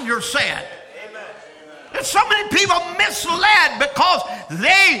messenger said. There's so many people misled because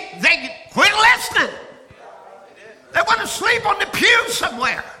they quit listening. They want to sleep on the pew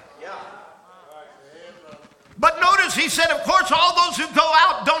somewhere. But notice course, he said, of course, all those who go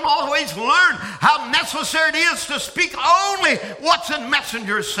out don't always learn how necessary it is to speak only what's in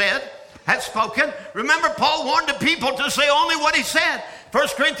Messenger said, had spoken. Remember, Paul warned the people to say only what he said. 1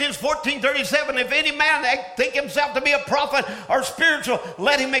 Corinthians 14:37, if any man think himself to be a prophet or spiritual,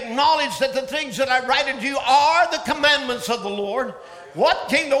 let him acknowledge that the things that I write unto you are the commandments of the Lord. What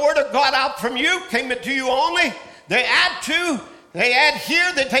came the word of God out from you? Came it to you only? They add to, they add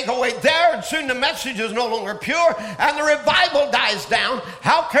here, they take away there, and soon the message is no longer pure, and the revival dies down.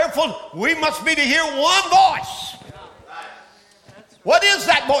 How careful we must be to hear one voice. What is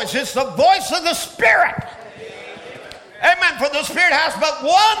that voice? It's the voice of the Spirit. Amen. For the Spirit has but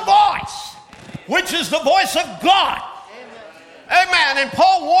one voice, which is the voice of God. Amen. And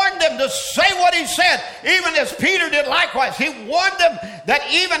Paul warned them to say what he said, even as Peter did likewise. He warned them that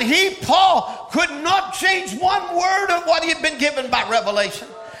even he, Paul, could not change one word of what he had been given by revelation.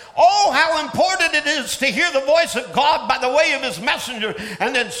 Oh, how important it is to hear the voice of God by the way of his messenger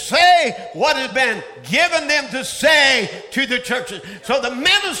and then say what has been given them to say to the churches. So the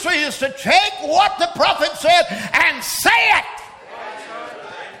ministry is to take what the prophet said and say it.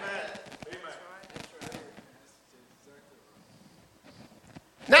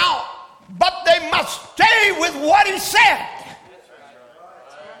 Now, but they must stay with what he said.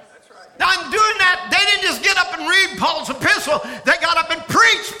 Now, in doing that, they didn't just get up and read Paul's epistle. They got up and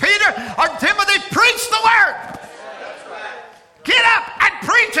preached. Peter or Timothy, preach the word. Get up and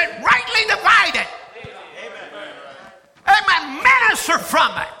preach it, rightly divide it. Amen. Minister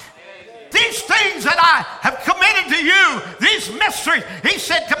from it. These things that I have committed to you, these mysteries, he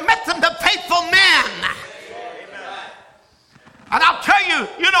said, commit them to faithful men. And I'll tell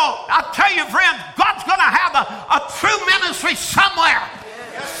you, friends, God's going to have a true ministry somewhere.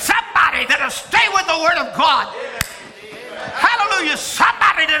 Somebody that'll stay with the Word of God. Hallelujah.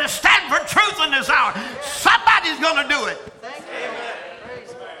 Somebody that'll stand for truth in this hour. Somebody's going to do it.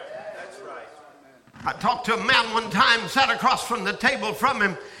 I talked to a man one time, sat across from the table from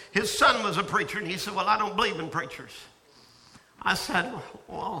him. His son was a preacher, and he said, well, I don't believe in preachers. I said,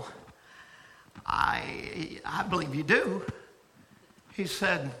 well, I believe you do. He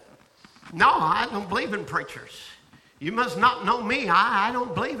said, no, I don't believe in preachers. You must not know me. I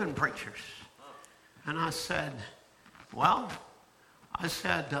don't believe in preachers. And I said, I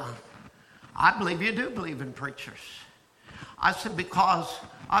believe you do believe in preachers. I said, because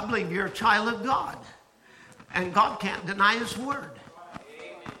I believe you're a child of God. And God can't deny his word.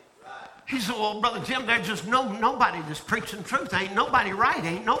 He said, well, Brother Jim, there's just nobody that's preaching truth. Ain't nobody right.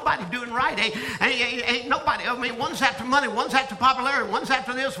 Ain't nobody doing right. Ain't nobody. I mean, one's after money, one's after popularity, one's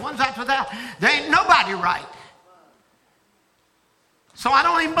after this, one's after that. There ain't nobody right. So I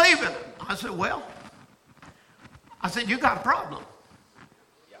don't even believe in it. I said, you got a problem.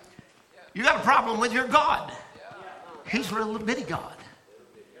 You got a problem with your God. He's a little bitty God.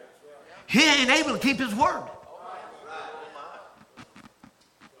 He ain't able to keep his word.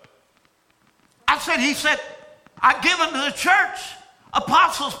 He said, I've given to the church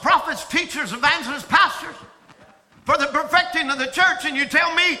apostles, prophets, teachers, evangelists, pastors for the perfecting of the church, and you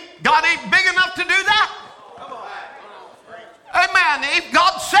tell me God ain't big enough to do that? Amen. If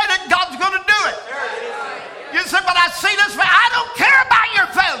God said it, God's going to do it. You say, but I see this. I don't care about your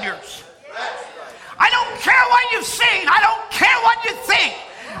failures. I don't care what you've seen. I don't care what you think.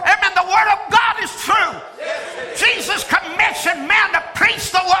 Amen. The word of God is true. Jesus commissioned men to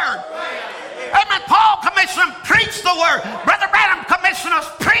preach the word. Amen. Paul commissioned them, preach the word. Brother Branham commissioned us,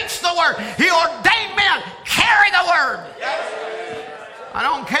 preach the word. He ordained men, carry the word. I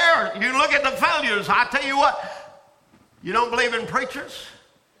don't care. You look at the failures. I tell you what, you don't believe in preachers?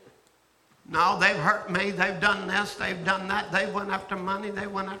 No, they've hurt me. They've done this. They've done that. They went after money. They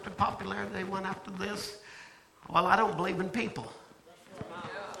went after popularity. They went after this. Well, I don't believe in people.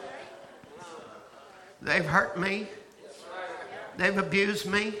 They've hurt me. They've abused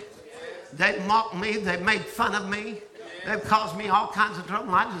me. They've mocked me. They've made fun of me. They've caused me all kinds of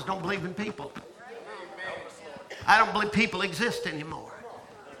trouble. I just don't believe in people. I don't believe people exist anymore.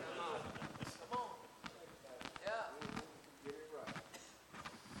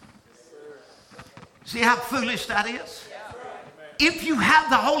 See how foolish that is? If you have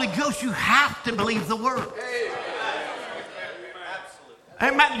the Holy Ghost, you have to believe the word.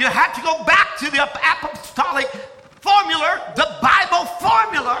 Amen. You have to go back to the apostolic formula, the Bible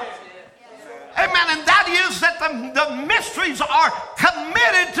formula. Amen. And that is that the mysteries are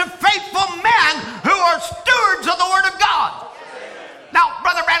committed to faithful men who are stewards of the Word of God. Now,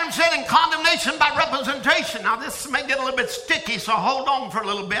 Brother Branham said in condemnation by representation. Now, this may get a little bit sticky, so hold on for a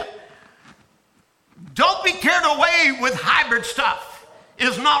little bit. Don't be carried away with hybrid stuff.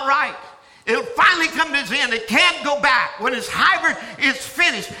 It's not right. It'll finally come to its end. It can't go back. When it's hybrid, it's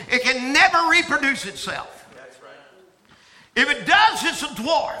finished. It can never reproduce itself. That's right. If it does, it's a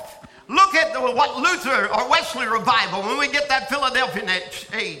dwarf. Look at what Luther or Wesley revival, when we get that Philadelphia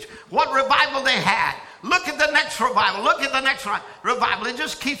age, what revival they had. Look at the next revival. Look at the next revival. It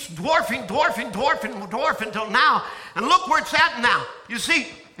just keeps dwarfing until now. And look where it's at now. You see,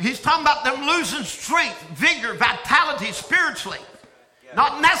 he's talking about them losing strength, vigor, vitality spiritually.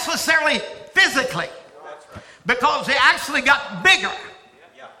 Not necessarily physically. Because they actually got bigger.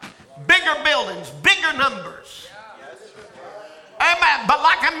 Bigger buildings, bigger numbers. Amen. But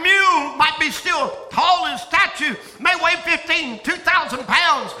like a mule might be still tall in stature, may weigh 2,000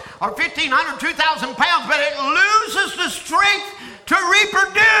 pounds or 1,500, 2,000 pounds, but it loses the strength to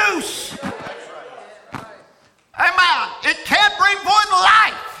reproduce. Amen. It can't bring forth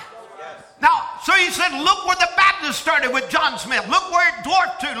life. Now, so he said, look where the Baptists started with John Smith. Look where it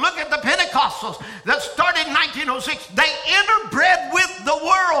dwarfed to. Look at the Pentecostals that started in 1906. They interbred with the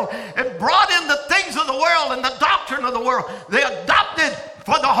world and brought in the things of the world and the doctrine of the world. They adopted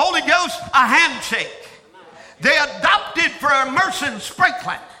for the Holy Ghost a handshake. They adopted for immersion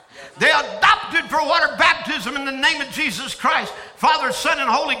sprinkling. They adopted for water baptism in the name of Jesus Christ, Father, Son, and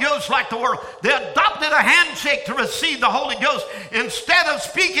Holy Ghost like the world. They adopted a handshake to receive the Holy Ghost instead of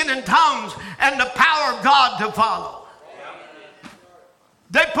speaking in tongues and the power of God to follow.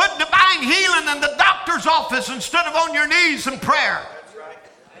 They put divine healing in the doctor's office instead of on your knees in prayer.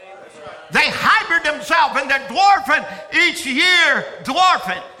 They hybrid themselves and they're dwarfing each year,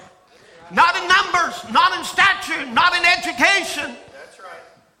 dwarfing. Not in numbers, not in stature, not in education.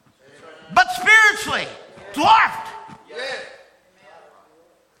 But spiritually, dwarfed.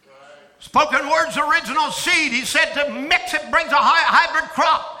 Spoken Word's original seed, he said to mix it brings a hybrid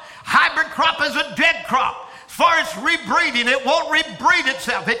crop. Hybrid crop is a dead crop. As far as rebreeding, it won't rebreed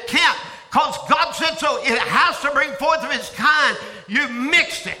itself. It can't, because God said so. It has to bring forth of its kind. You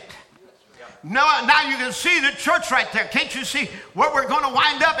mixed it. Now you can see the church right there. Can't you see where we're going to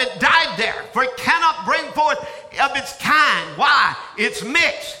wind up? It died there, for it cannot bring forth of its kind. Why? It's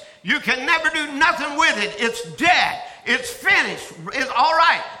mixed. You can never do nothing with it. It's dead. It's finished. It's all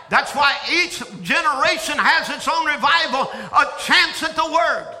right. That's why each generation has its own revival, a chance at the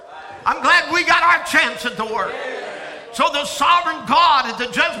Word. I'm glad we got our chance at the Word. So the sovereign God at the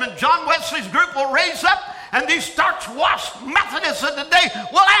judgment, John Wesley's group will raise up, and these starch-washed Methodists of the day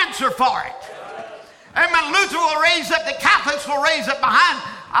will answer for it. Amen. Luther will raise up, the Catholics will raise up behind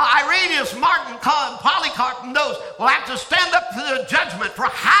Irenaeus, Martin, Polycarp, and those will have to stand up to the judgment for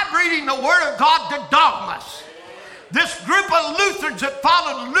hybriding the Word of God to dogmas. This group of Lutherans that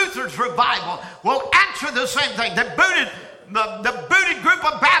followed Luther's revival will answer the same thing. The booted group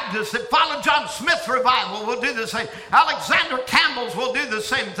of Baptists that followed John Smith's revival will do the same. Alexander Campbell's will do the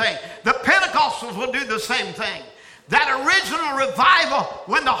same thing. The Pentecostals will do the same thing. That original revival,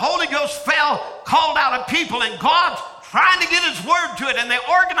 when the Holy Ghost fell, called out a people, and God's trying to get His Word to it, and they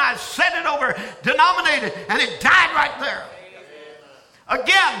organized, set it over, denominated, and it died right there.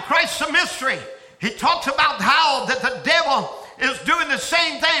 Again, Christ's a mystery. He talks about how that the devil is doing the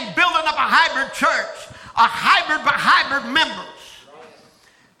same thing, building up a hybrid church, a hybrid by hybrid members,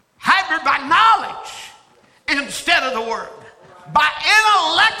 hybrid by knowledge instead of the Word, by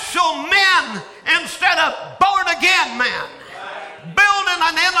intellectual men instead of born-again men, building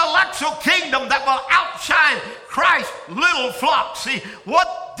an intellectual kingdom that will outshine Christ's little flock. See,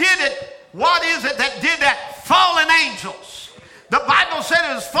 what did it? What is it that did that? Fallen angels. The Bible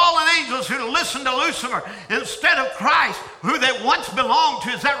said it was fallen angels who listened to Lucifer instead of Christ, who they once belonged to.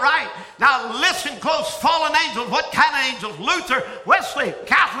 Is that right? Now listen close. Fallen angels. What kind of angels? Luther, Wesley,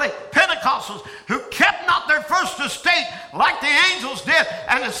 Catholic, Pentecostals, who kept not their first estate like the angels did,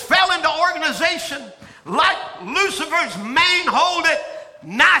 and has fell into organization like Lucifer's main hold at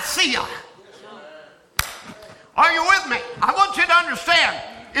Nicaea. Are you with me? I want you to understand,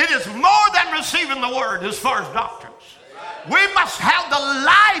 it is more than receiving the Word as far as doctrines. We must have the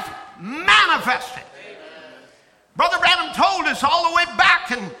life manifested. Brother Branham told us all the way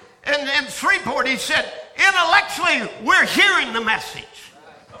back in Shreveport, he said, intellectually, we're hearing the message.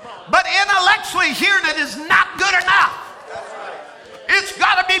 But intellectually hearing it is not good enough. It's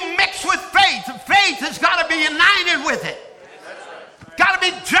got to be mixed with faith. Faith has got to be united with it. Got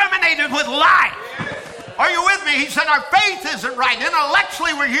to be germinated with life. Are you with me? He said our faith isn't right.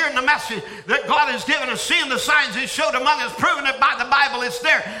 Intellectually we're hearing the message that God has given us, seeing the signs He showed among us, proving it by the Bible, it's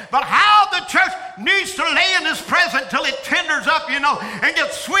there. But how the church needs to lay in His presence till it tenders up, and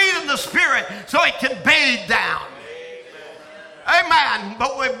gets sweet in the Spirit so it can bathe down. Amen.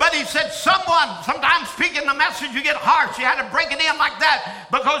 But he said sometimes speaking the message, you get harsh. You had to break it in like that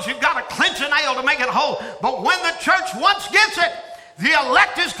because you've got to clinch a nail to make it whole. But when the church once gets it, the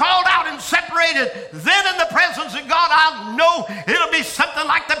elect is called out and separated. Then in the presence of God, I'll know it'll be something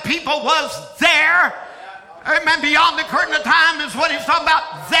like the people was there. Amen. Beyond the curtain of time is what he's talking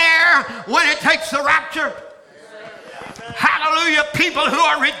about. There when it takes the rapture. Hallelujah. People who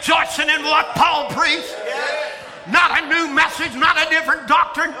are rejoicing in what Paul preached. Not a new message, not a different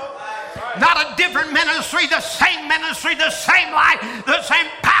doctrine, not a different ministry, the same life, the same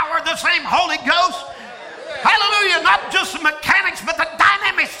power, the same Holy Ghost. Hallelujah. Not just the mechanics, but the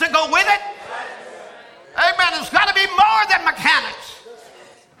dynamics to go with it. Amen. It's got to be more than mechanics.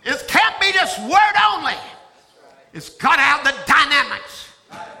 It can't be just word only. It's got to have the dynamics,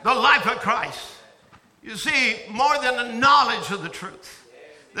 the life of Christ. You see, more than the knowledge of the truth.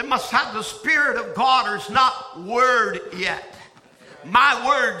 They must have the Spirit of God, or it's not word yet. My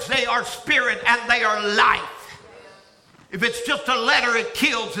words, they are spirit and they are life. If it's just a letter, it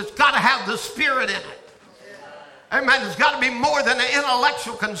kills. It's got to have the Spirit in it. Amen. It's got to be more than an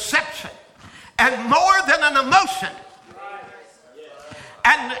intellectual conception and more than an emotion.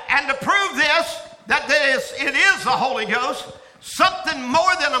 And to prove this, that it is the Holy Ghost, something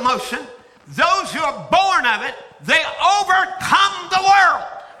more than emotion, those who are born of it, they overcome the world.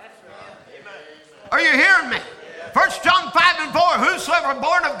 Are you hearing me? 1 John 5 and 4, whosoever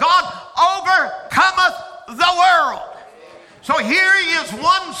born of God overcometh the world. So here is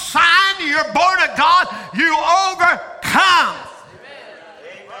one sign you're born of God, you overcome.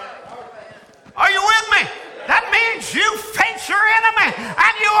 Are you with me? That means you face your enemy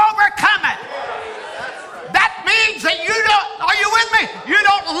and you overcome it. That means that you don't, are you with me? You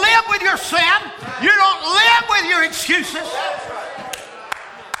don't live with your sin. You don't live with your excuses.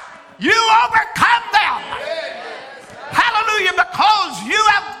 You overcome them. Hallelujah, because you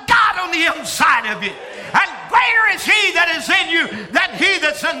have God on the inside of you. And greater is he that is in you than he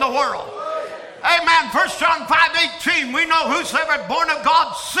that's in the world. Amen. 1 John 5:18, we know whosoever is born of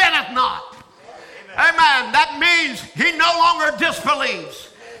God sinneth not. Amen. That means he no longer disbelieves.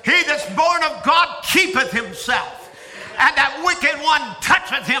 He that's born of God keepeth himself, and that wicked one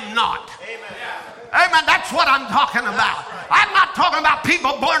toucheth him not. Amen. That's what I'm talking about. I'm not talking about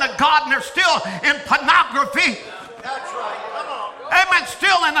people born of God and they're still in pornography. That's right. Come on. Amen.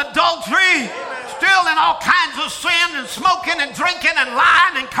 Still in adultery. Amen. Still in all kinds of sin and smoking and drinking and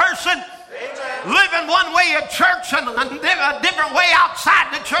lying and cursing. Amen. Living one way at church and a different way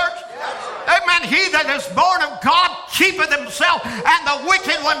outside the church. Amen. He that is born of God keepeth himself, and the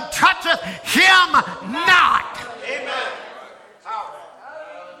wicked one toucheth him not. Amen.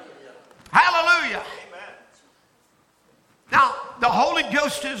 Hallelujah. Amen. Now, the Holy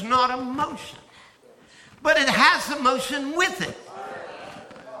Ghost is not emotion, but it has emotion with it.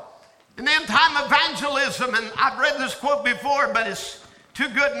 In the end time evangelism, and I've read this quote before, but it's too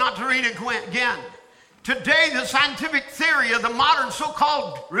good not to read it again. Today, the scientific theory of the modern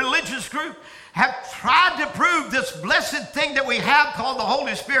so-called religious group have tried to prove this blessed thing that we have called the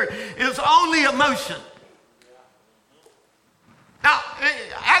Holy Spirit is only emotion. Now,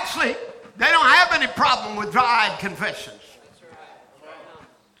 actually, they don't have any problem with dry-eyed confessions.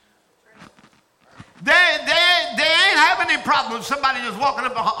 They ain't have any problem with somebody just walking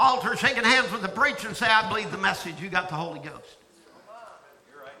up an altar, shaking hands with the preacher and say, I believe the message, you got the Holy Ghost.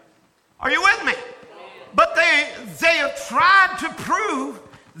 Are you with me? But they have tried to prove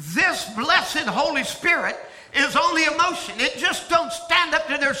this blessed Holy Spirit is only emotion. It just don't stand up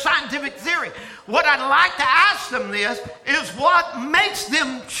to their scientific theory. What I'd like to ask them is what makes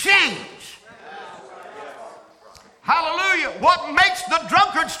them change? Hallelujah. What makes the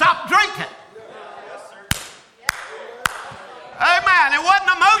drunkard stop drinking? Amen. It wasn't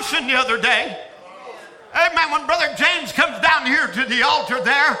emotion the other day. Amen. When Brother James comes down here to the altar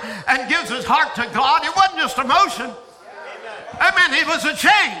there and gives his heart to God, it wasn't just emotion. Amen. It was a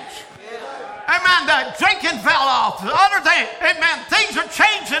change. Amen. The drinking fell off. The other thing, amen. Things are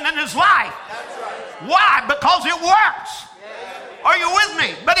changing in his life. Why? Because it works. Are you with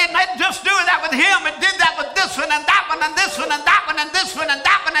me? But it didn't just do that with him. It did that with this one and that one and this one and that one and this one and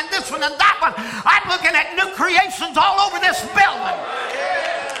that one and this one and that one. I'm looking at new creations all over this building.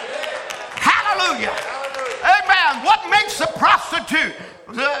 Hallelujah. Amen. What makes the prostitute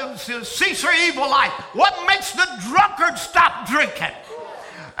cease her evil life? What makes the drunkard stop drinking?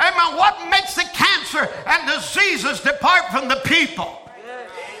 Amen. What makes the cancer and diseases depart from the people?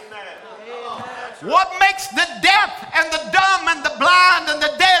 What makes the deaf and the dumb and the blind and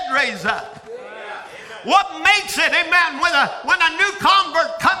the dead raise up? What makes it, amen, when a new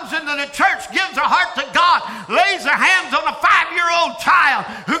convert comes comes into the church, gives their heart to God, lays their hands on a 5-year-old child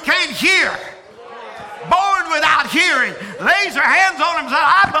who can't hear, born without hearing, lays their hands on him and says,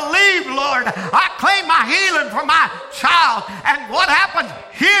 I believe, Lord. I claim my healing for my child. And what happens?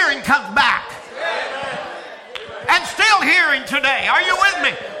 Hearing comes back. And still hearing today. Are you with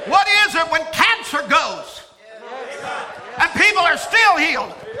me? What is it when cancer goes and people are still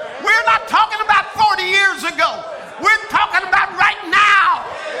healed? We're not talking about 40 years ago. We're talking about right now.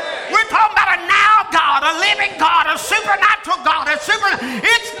 We're talking about a now God, a living God, a supernatural God.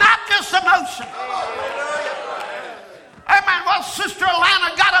 It's not just emotion. Amen. Well, Sister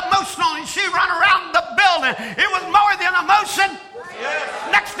Alana got emotional and she ran around the building. It was more than emotion.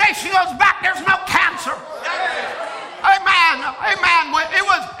 Next day she goes back, there's no cancer. Amen. Amen. It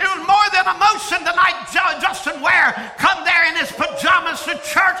was more than emotion. The night Justin Ware come there in his pajamas to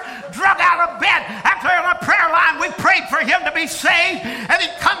church, drug out of bed. After on a prayer line, we prayed for him to be saved, and he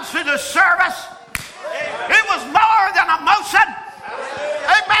comes to the service. It was more than emotion.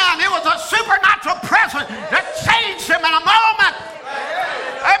 Amen. It was a supernatural presence that changed him in a moment.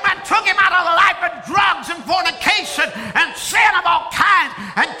 Amen. Took him out of the life of drugs and fornication and sin of all kinds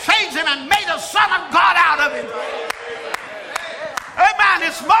and changed him and made a son of God out of him. Amen.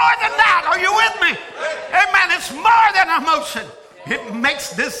 It's more than that. Are you with me? Amen. It's more than emotion. It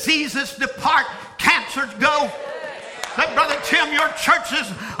makes diseases depart, cancers go. Say, Brother Tim, your church is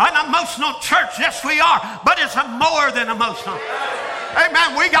an emotional church. Yes, we are. But it's more than emotional.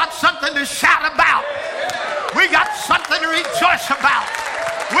 Amen. We got something to shout about. We got something to rejoice about.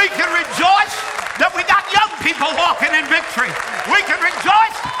 We can rejoice that we got young people walking in victory. We can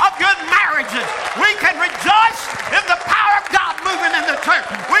rejoice of good marriages. We can rejoice in the power of God moving in the church.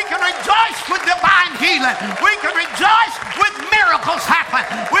 We can rejoice with divine healing. We can rejoice with miracles happening.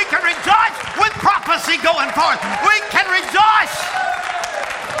 We can rejoice with prophecy going forth. We can rejoice.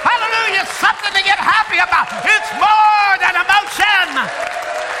 Hallelujah. Something to get happy about. It's more than emotion.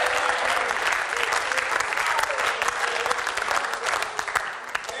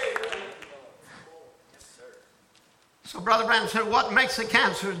 So Brother Branham said, what makes the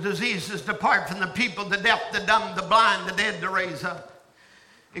cancerous diseases depart from the people, the deaf, the dumb, the blind, the dead to raise up?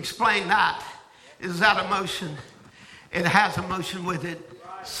 Explain that. Is that emotion? It has emotion with it,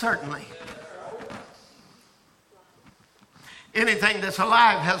 certainly. Anything that's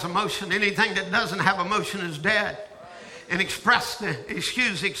alive has emotion. Anything that doesn't have emotion is dead. And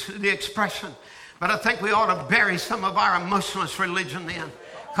excuse the expression, but I think we ought to bury some of our emotionless religion then,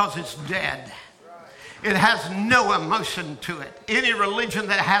 because it's dead. It has no emotion to it. Any religion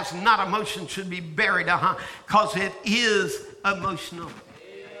that has not emotion should be buried, because it is emotional.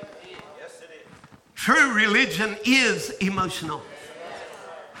 True religion is emotional.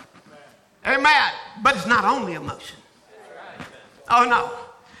 Amen. But it's not only emotion. Oh, no.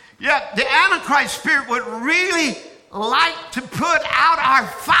 Yet the Antichrist spirit would really like to put out our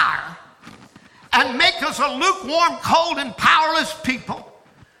fire and make us a lukewarm, cold, and powerless people.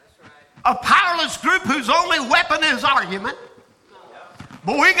 A powerless group whose only weapon is argument.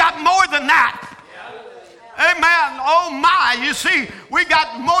 But we got more than that. Amen. Oh my. You see, we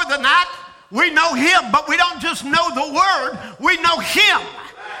got more than that. We know him, but we don't just know the word. We know him.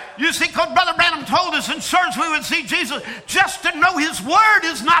 You see, because Brother Branham told us in church we would see Jesus. Just to know his word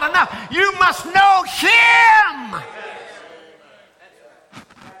is not enough. You must know him.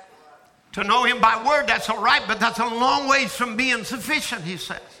 To know him by word, that's all right, but that's a long ways from being sufficient, he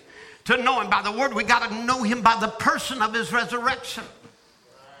says. To know him by the word, we got to know him by the person of his resurrection.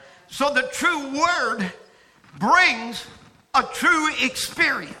 So the true word brings a true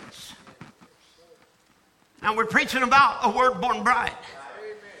experience. Now we're preaching about a word-born bride.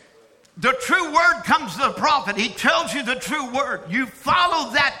 The true word comes to the prophet. He tells you the true word. You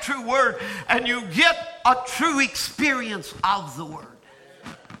follow that true word and you get a true experience of the word.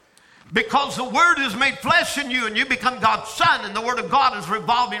 Because the word is made flesh in you and you become God's son, and the word of God is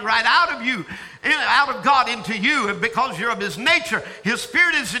revolving right out of you, out of God into you. And because you're of his nature, his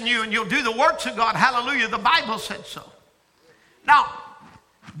spirit is in you and you'll do the works of God. Hallelujah. The Bible said so. Now,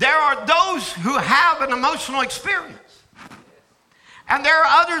 there are those who have an emotional experience. And there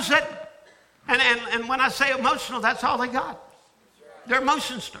are others that, and when I say emotional, that's all they got. Their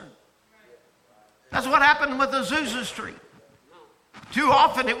emotion stirred. That's what happened with Azusa Street. Too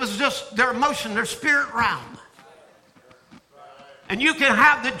often it was just their emotion, their spirit realm. And you can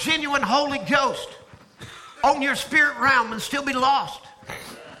have the genuine Holy Ghost on your spirit realm and still be lost.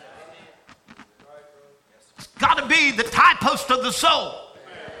 It's got to be the tie post of the soul.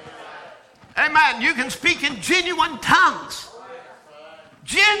 Amen. You can speak in genuine tongues.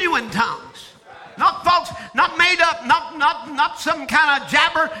 Genuine tongues. Not false, not made up, not some kind of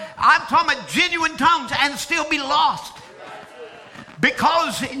jabber. I'm talking about genuine tongues and still be lost.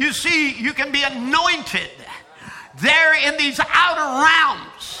 Because, you see, you can be anointed there in these outer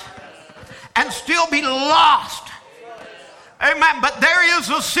realms and still be lost. Amen. But there is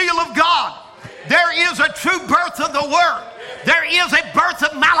a seal of God. There is a true birth of the Word. There is a birth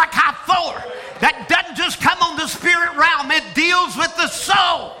of Malachi 4 that doesn't just come on the spirit realm. It deals with the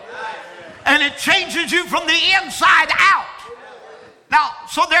soul. And it changes you from the inside out. Now,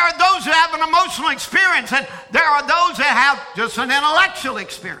 so there are those who have an emotional experience, and there are those that have just an intellectual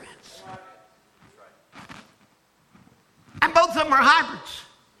experience. And both of them are hybrids.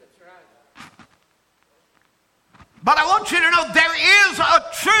 But I want you to know there is a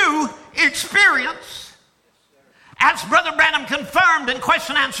true experience. As Brother Branham confirmed in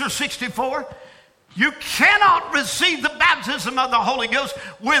question answer 64, you cannot receive the baptism of the Holy Ghost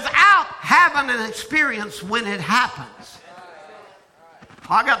without having an experience when it happens.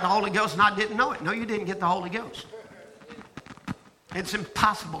 I got the Holy Ghost and I didn't know it. No, you didn't get the Holy Ghost. It's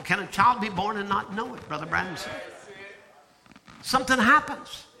impossible. Can a child be born and not know it, Brother Branham said? Something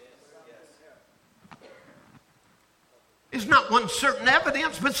happens. It's not one certain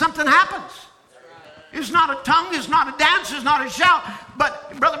evidence, but something happens. It's not a tongue, it's not a dance, it's not a shout.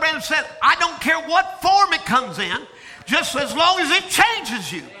 But Brother Branham said, I don't care what form it comes in, just as long as it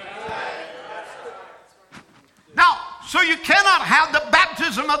changes you. Now, so you cannot have the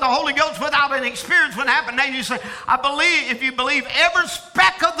baptism of the Holy Ghost without an experience when it happened. Now you say, I believe, if you believe every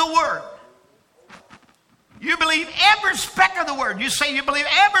speck of the Word, you believe every speck of the Word, you say you believe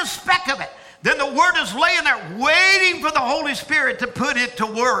every speck of it, then the Word is laying there waiting for the Holy Spirit to put it to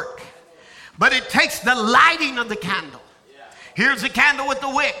work. But it takes the lighting of the candle. Here's the candle with the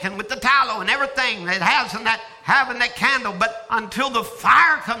wick and with the tallow and everything that has in that having that candle. But until the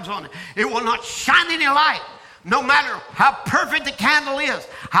fire comes on it, it will not shine any light. No matter how perfect the candle is,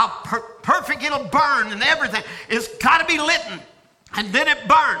 how perfect it'll burn and everything, it's got to be lit, and then it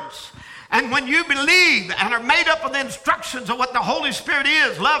burns. And when you believe and are made up of the instructions of what the Holy Spirit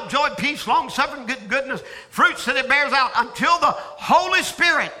is, love, joy, peace, long-suffering, goodness, fruits that it bears out, until the Holy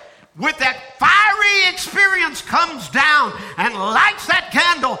Spirit with that fiery experience comes down and lights that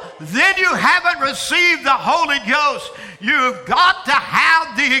candle, then you haven't received the Holy Ghost. You've got to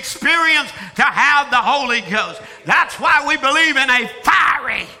have the experience to have the Holy Ghost. That's why we believe in a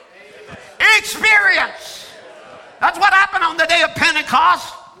fiery experience. That's what happened on the day of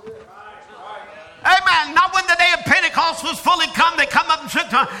Pentecost. Amen. Not when the day of Pentecost was fully come, they come up and shook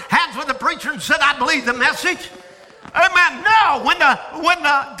hands with the preacher and said, I believe the message. Amen. No, when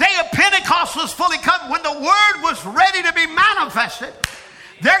the day of Pentecost was fully come, when the Word was ready to be manifested,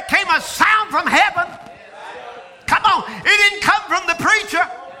 there came a sound from heaven. Come on. It didn't come from the preacher.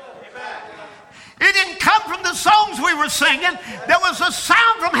 It didn't come from the songs we were singing. There was a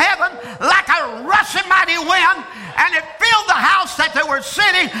sound from heaven like a rushing mighty wind, and it filled the house that they were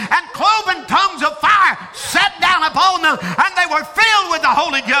sitting, and cloven tongues of fire sat down upon them, and they were filled with the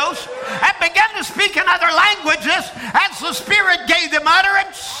Holy Ghost and began to speak in other languages as the Spirit gave them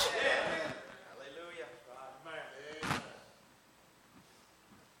utterance.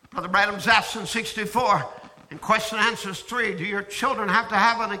 Brother Branham's asking 64. In question answers 3, do your children have to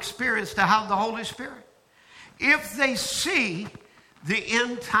have an experience to have the Holy Spirit? If they see the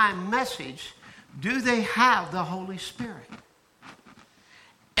end time message, do they have the Holy Spirit?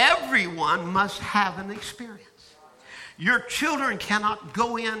 Everyone must have an experience. Your children cannot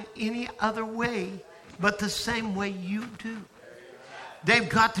go in any other way but the same way you do. They've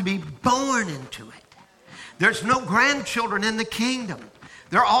got to be born into it. There's no grandchildren in the kingdom.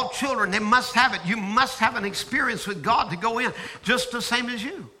 They're all children. They must have it. You must have an experience with God to go in, just the same as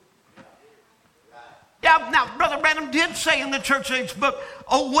you. Yeah, now, Brother Branham did say in the Church Age book,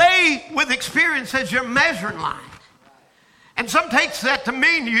 away with experience as your measuring line. And some takes that to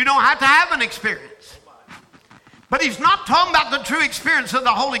mean you don't have to have an experience. But he's not talking about the true experience of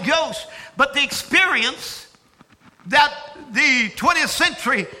the Holy Ghost, but the experience that the 20th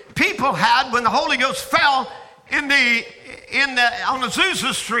century people had when the Holy Ghost fell on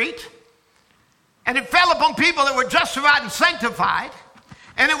Azusa Street, and it fell upon people that were justified and sanctified,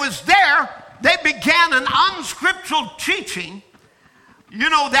 and it was there they began an unscriptural teaching,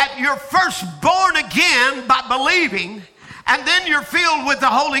 that you're first born again by believing, and then you're filled with the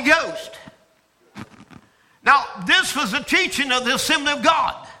Holy Ghost. Now, this was a teaching of the Assembly of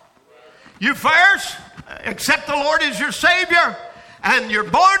God. You first accept the Lord as your Savior, and you're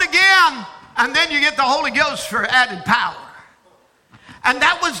born again, and then you get the Holy Ghost for added power. And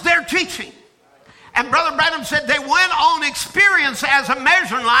that was their teaching. And Brother Branham said they went on experience as a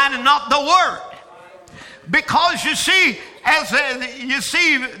measuring line and not the Word. Because you see,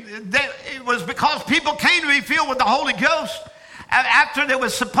 that it was because people came to be filled with the Holy Ghost after they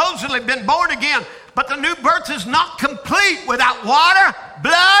was supposedly been born again. But the new birth is not complete without water,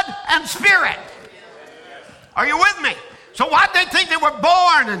 blood, and spirit. Are you with me? So why did they think they were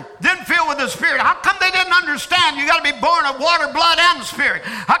born and then filled with the Spirit? How come they didn't understand you got to be born of water, blood, and the Spirit?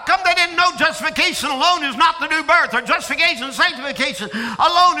 How come they didn't know justification alone is not the new birth, or justification and sanctification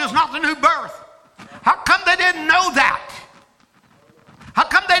alone is not the new birth? How come they didn't know that? How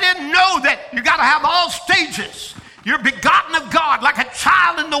come they didn't know that you got to have all stages? You're begotten of God like a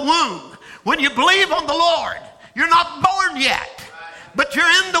child in the womb. When you believe on the Lord, you're not born yet, but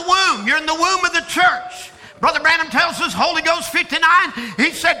you're in the womb. You're in the womb of the church. Brother Branham tells us, Holy Ghost 59, he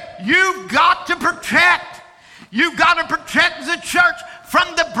said, you've got to protect the church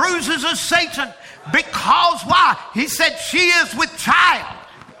from the bruises of Satan. Because why? He said, she is with child.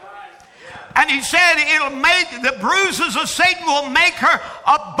 And he said, the bruises of Satan will make her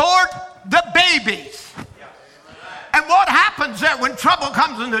abort the babies. And what happens there when trouble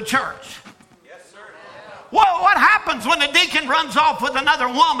comes in the church? Well, what happens when the deacon runs off with another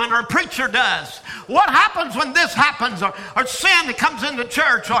woman, or a preacher does? What happens when this happens, or sin comes in the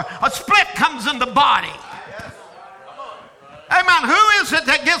church, or a split comes in the body? Amen. Who is it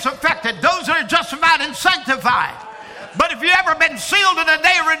that gets affected? Those that are justified and sanctified. But if you've ever been sealed in the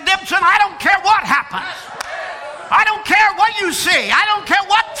day of redemption, I don't care what happens. I don't care what you see. I don't care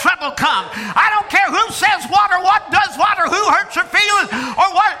what trouble comes. I don't care who says what or what does what or who hurts your feelings or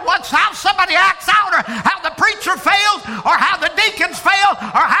how somebody acts out or how the preacher fails or how the deacons fail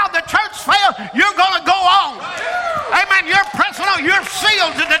or how the church fails. You're going to go on. Amen. You're personal. You're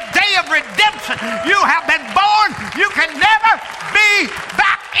sealed to the day of redemption. You have been born. You can never be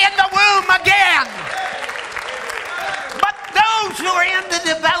back in the womb again. But those who are in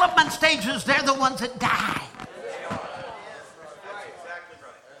the development stages, they're the ones that die.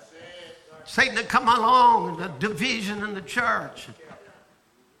 Satan had come along and the division in the church.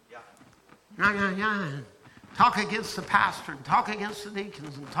 Talk against the pastor, and talk against the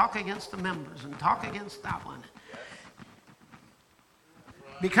deacons, and talk against the members, and talk against that one.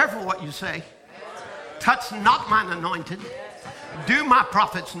 Be careful what you say. Touch not mine anointed. Do my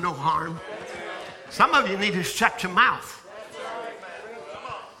prophets no harm. Some of you need to shut your mouth.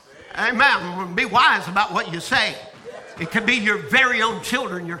 Amen. Be wise about what you say. It could be your very own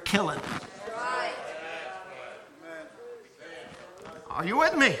children you're killing. Are you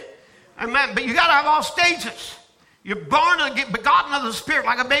with me? Amen. But you got to have all stages. You're born again, begotten of the Spirit,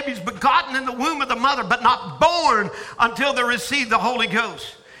 like a baby's begotten in the womb of the mother, but not born until they receive the Holy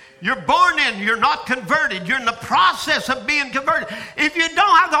Ghost. You're born in, you're not converted. You're in the process of being converted. If you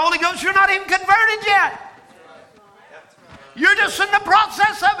don't have the Holy Ghost, you're not even converted yet. You're just in the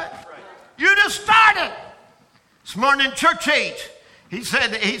process of it. You just started. This morning in church age, he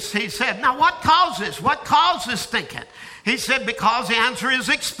said, now what caused this? What caused this thinking? He said, because the answer is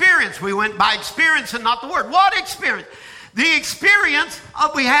experience. We went by experience and not the word. What experience? The experience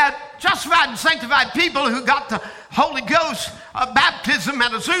of we had justified and sanctified people who got the Holy Ghost baptism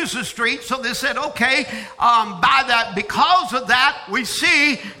at Azusa Street. So they said, okay, because of that, we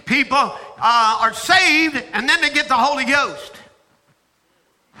see people are saved and then they get the Holy Ghost.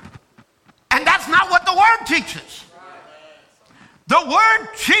 And that's not what the Word teaches. The Word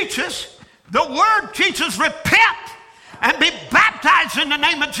teaches repent and be baptized in the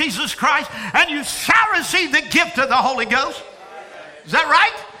name of Jesus Christ, and you shall receive the gift of the Holy Ghost. Is that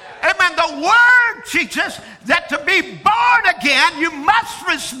right? Amen. The Word teaches that to be born again, you must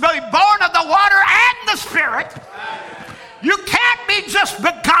be born of the water and the Spirit. You can't be just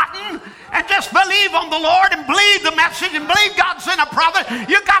begotten and just believe on the Lord and believe the message and believe God sent a prophet.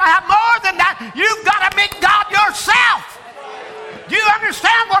 You've got to have more than that. You've got to meet God yourself. Do you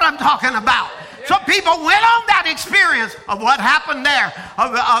understand what I'm talking about? So people went on that experience of what happened there,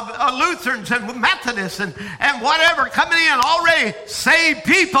 of Lutherans and Methodists and whatever coming in already saved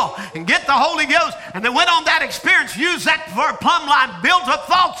people and get the Holy Ghost. And they went on that experience, used that for a plumb line, built a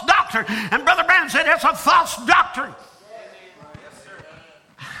false doctrine. And Brother Branham said, it's a false doctrine.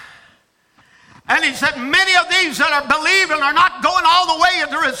 And he said, many of these that are believing are not going all the way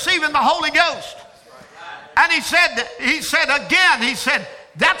into receiving the Holy Ghost. And he said,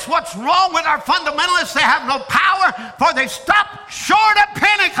 that's what's wrong with our fundamentalists. They have no power, for they stop short of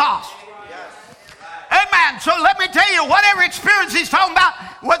Pentecost. Amen. So let me tell you, whatever experience he's talking about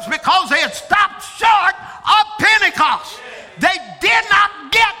was because they had stopped short of Pentecost. They did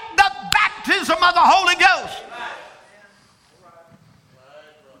not get the baptism of the Holy Ghost.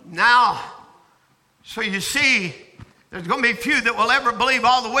 Now, so you see, there's going to be few that will ever believe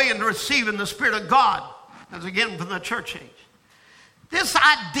all the way into receiving the Spirit of God. as again from the church age. This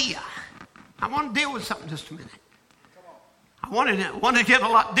idea, I want to deal with something just a minute. I wanted to get a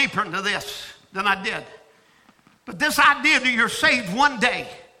lot deeper into this than I did. But this idea that you're saved one day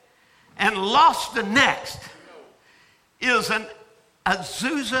and lost the next is an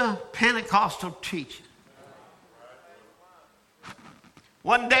Azusa Pentecostal teaching.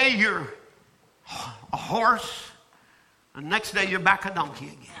 One day you're a horse, and the next day you're back a donkey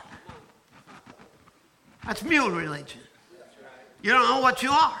again. That's mule religion. You don't know what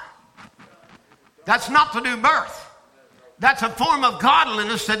you are. That's not the new birth. That's a form of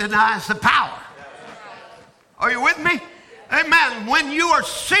godliness that denies the power. Are you with me? Amen. When you are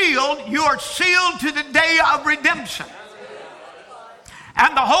sealed to the day of redemption.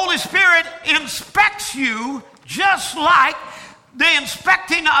 And the Holy Spirit inspects you just like the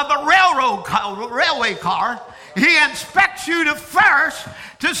inspecting of a railway car. He inspects you first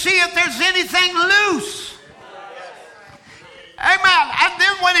to see if there's anything loose. Amen. And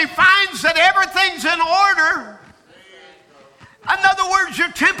then when he finds that everything's in order, in other words,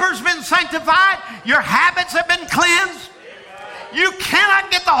 your temper's been sanctified, your habits have been cleansed. You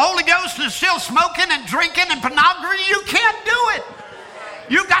cannot get the Holy Ghost and still smoking and drinking and pornography. You can't do it.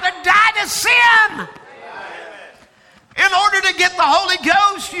 You got to die to sin in order to get the Holy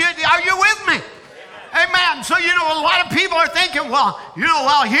Ghost. Are you with me? Amen. So, a lot of people are thinking,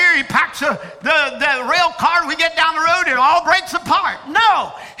 here he packs the rail car, we get down the road, it all breaks apart.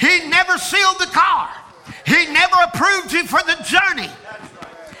 No, he never sealed the car. He never approved you for the journey.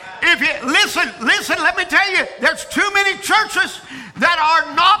 If you listen, let me tell you, there's too many churches that are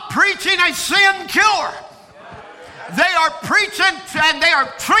not preaching a sin cure. They are preaching and they are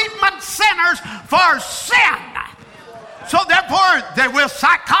treatment centers for sin. So therefore, with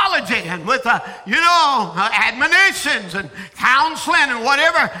psychology and with, admonitions and counseling and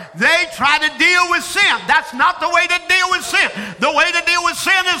whatever, they try to deal with sin. That's not the way to deal with sin. The way to deal with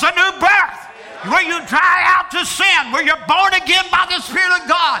sin is a new birth, where you die out to sin, where you're born again by the Spirit of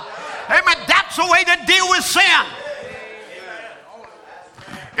God. Amen. That's the way to deal with sin.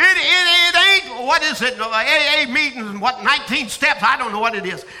 It ain't, what is it, AA meetings, 19 steps? I don't know what it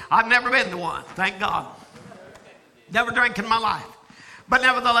is. I've never been to one, thank God. Never drank in my life. But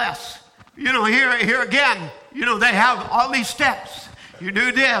nevertheless, here again, they have all these steps. You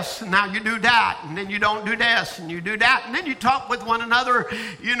do this, and now you do that, and then you don't do this, and you do that, and then you talk with one another,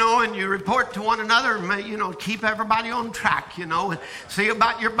 and you report to one another, and, keep everybody on track, and see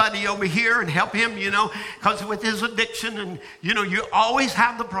about your buddy over here and help him, because with his addiction, and, you always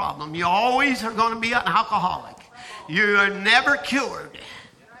have the problem. You always are going to be an alcoholic. You are never cured.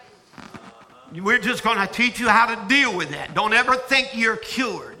 We're just going to teach you how to deal with that. Don't ever think you're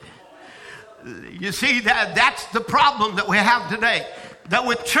cured. You see, that's the problem that we have today. That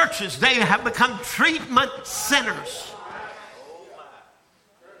with churches, they have become treatment centers.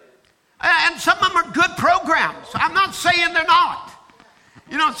 And some of them are good programs. I'm not saying they're not.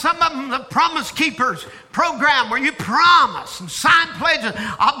 Some of them, the Promise Keepers program, where you promise and sign pledges.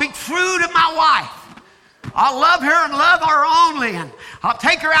 I'll be true to my wife. I'll love her and love her only, and I'll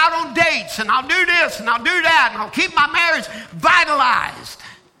take her out on dates, and I'll do this, and I'll do that, and I'll keep my marriage vitalized.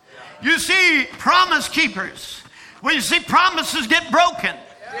 You see, Promise Keepers, when you see promises get broken.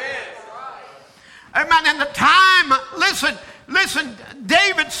 Amen. In the time, listen,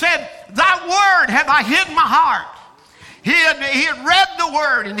 David said, thy word have I hid in my heart. He had read the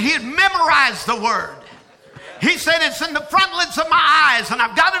word, and he had memorized the word. He said, it's in the frontlets of my eyes, and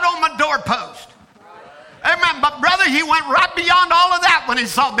I've got it on my doorpost. Amen. But brother, he went right beyond all of that when he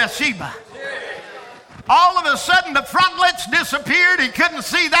saw Bathsheba. All of a sudden, the frontlets disappeared. He couldn't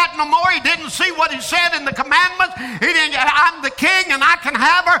see that no more. He didn't see what he said in the commandments. I'm the king and I can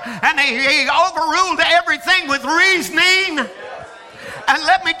have her. And he overruled everything with reasoning. And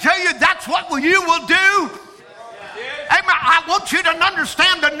let me tell you, that's what you will do. Amen. I want you to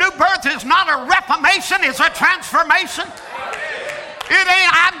understand the new birth is not a reformation, it's a transformation. It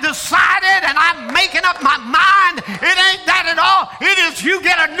ain't I'm decided and I'm making up my mind. It ain't that at all. It is you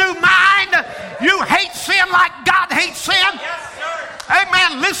get a new mind. You hate sin like God hates sin. Yes, sir.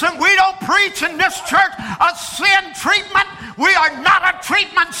 Amen. Listen, we don't preach in this church a sin treatment. We are not a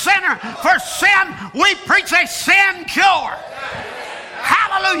treatment center for sin. We preach a sin cure.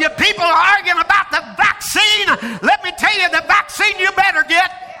 Hallelujah. People are arguing about the vaccine. Let me tell you, the vaccine you better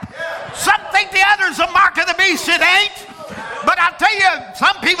get. Some think the other's a mark of the beast. It ain't. But I'll tell you,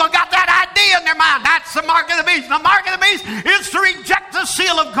 some people got that idea in their mind. That's the mark of the beast. The mark of the beast is to reject the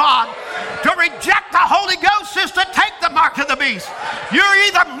seal of God. To reject the Holy Ghost is to take the mark of the beast. You're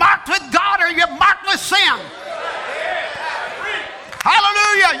either marked with God or you're marked with sin.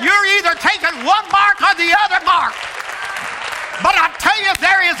 Hallelujah. You're either taking one mark or the other mark. But I tell you,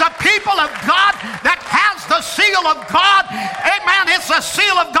 there is a people of God that has the seal of God. Amen. It's the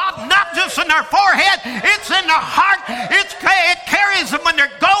seal of God, not just in their forehead. It's in their heart. It carries them when they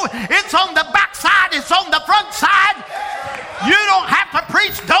go. It's on the back side. It's on the front side. You don't have to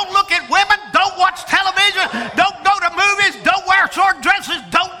preach. Don't look at women. Don't watch television. Don't go to movies. Don't wear short dresses.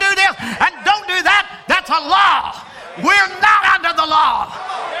 Don't do this and don't do that. That's a law. We're not under the law.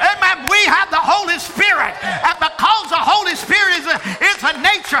 Amen. We have the Holy Spirit. And because the Holy Spirit is a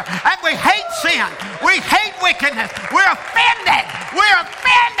nature, and we hate sin. We hate wickedness. We're offended. We're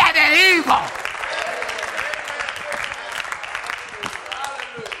offended at evil.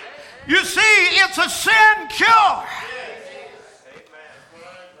 You see, it's a sin cure.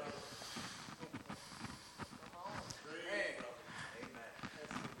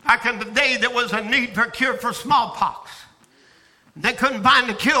 Back in the day, there was a need for a cure for smallpox. They couldn't find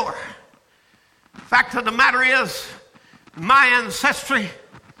a cure. Fact of the matter is, my ancestry,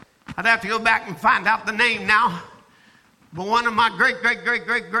 I'd have to go back and find out the name now, but one of my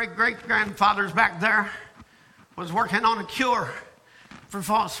great-great-great-great-great-grandfathers back there was working on a cure for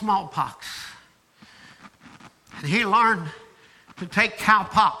smallpox. And he learned to take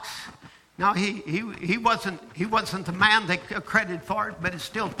cowpox. Now, he wasn't the man they credited for it, but it's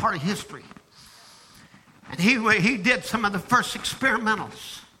still part of history. And he did some of the first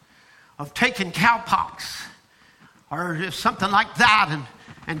experimentals of taking cowpox or just something like that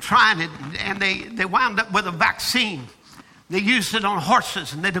and trying it. And they wound up with a vaccine. They used it on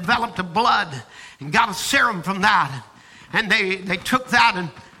horses, and they developed a blood and got a serum from that. And they took that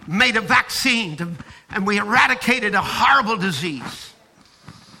and made a vaccine, and we eradicated a horrible disease.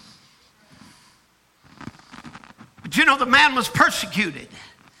 But you know, the man was persecuted.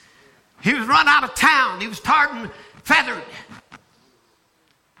 He was run out of town. He was tarred and feathered.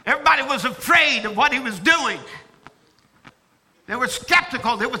 Everybody was afraid of what he was doing. They were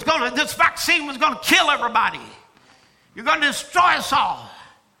skeptical. This vaccine was going to kill everybody. You're going to destroy us all.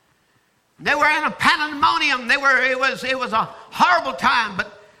 They were in a pandemonium. It was a horrible time.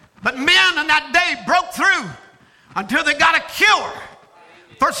 But men in that day broke through until they got a cure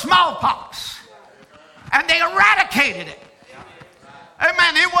for smallpox. And they eradicated it.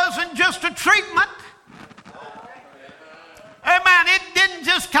 Amen. It wasn't just a treatment. Amen. It didn't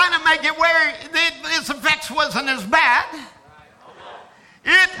just kind of make it where its effects wasn't as bad.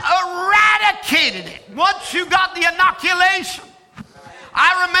 It eradicated it once you got the inoculation.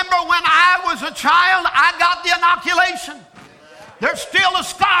 I remember when I was a child, I got the inoculation. There's still a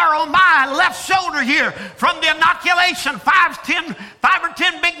scar on my left shoulder here from the inoculation. 5 or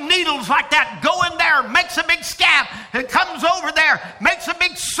 10 big needles like that go in there, makes a big scab. It comes over there, makes a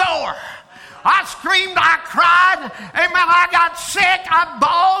big sore. I screamed, I cried, amen, I got sick, I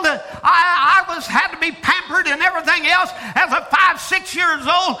bawled, I had to be pampered and everything else as a 5, 6 years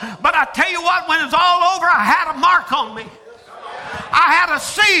old. But I tell you what, when it's all over, I had a mark on me. I had a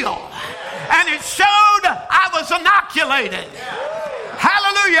seal, and it showed I was inoculated.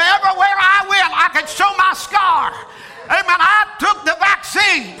 Hallelujah. Everywhere I went, I could show my scar. Amen. I took the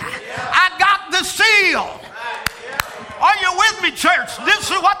vaccine. I got the seal. Are you with me, church?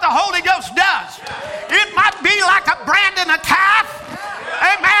 This is what the Holy Ghost does. It might be like a branding a calf.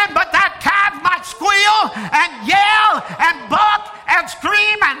 Amen. But that calf might squeal and yell and buck and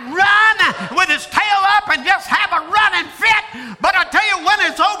scream and run with his tail up and just have a running fit. But I tell you, when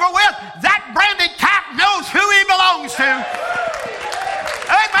it's over with, that branded calf knows who he belongs to.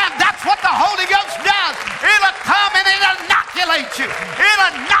 Amen. That's what the Holy Ghost does. It'll come and it'll inoculate you.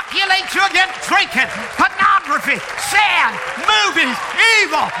 It'll inoculate you against drinking, pornography, sin, movies,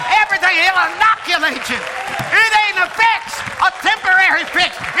 evil, everything. It'll inoculate you. It ain't a fix, a temporary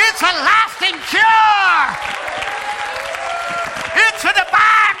fix. It's a lasting cure. It's a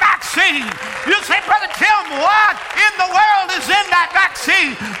divine vaccine. You say, Brother Tim, what in the world is in that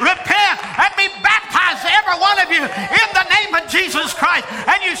vaccine? Repent and be baptized, every one of you, in the name of Jesus Christ,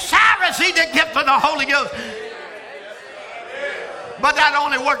 and you shall receive the gift of the Holy Ghost. But that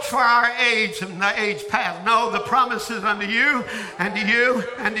only works for our age and the age past. No, the promise is unto you, and to you,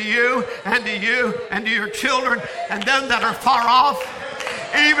 and to you, and to you, and to your children, and them that are far off.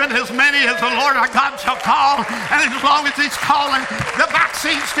 Even as many as the Lord our God shall call, and as long as he's calling, the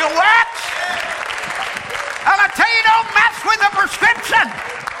vaccine still works. And I tell you, don't mess with the prescription.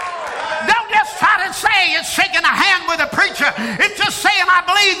 Don't just try to say it's shaking a hand with a preacher. It's just saying, I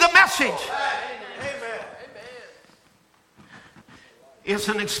believe the message. It's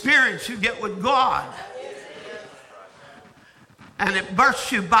an experience you get with God. And it bursts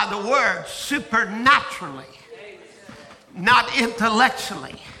you by the word supernaturally. Not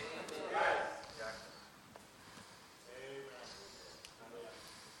intellectually.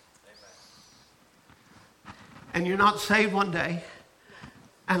 And you're not saved one day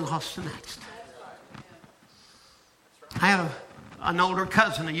and lost the next. I had an older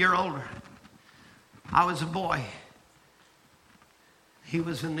cousin, a year older. I was a boy. He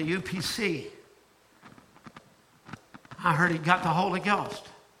was in the UPC. I heard he got the Holy Ghost.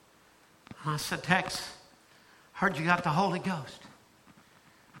 And I said, Tex, heard you got the Holy Ghost.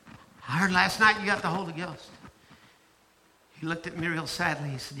 I heard last night you got the Holy Ghost. He looked at me real sadly.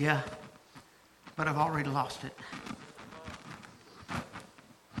 He said, yeah, but I've already lost it.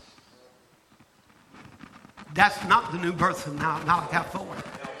 That's not the new birth of Malachi 4.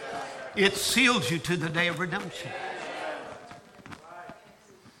 It seals you to the day of redemption.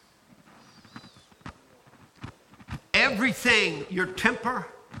 Everything, your temper,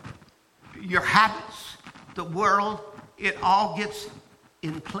 your habits, the world, it all gets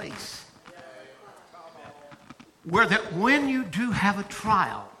in place. Where that when you do have a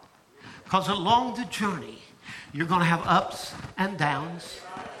trial, because along the journey, you're going to have ups and downs.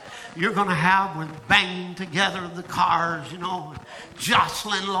 You're going to have with banging together the cars,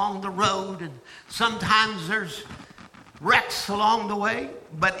 jostling along the road. And sometimes there's wrecks along the way.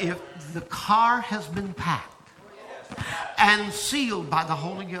 But if the car has been packed and sealed by the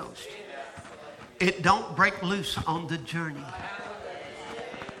Holy Ghost, it don't break loose on the journey.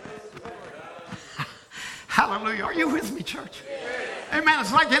 Hallelujah. Are you with me, church? Amen.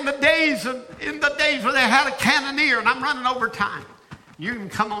 It's like in the days where they had a cannoneer, and I'm running over time. You can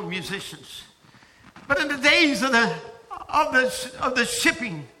come on, musicians. But in the days of the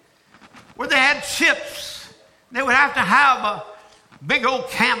shipping, where they had ships, they would have to have a big old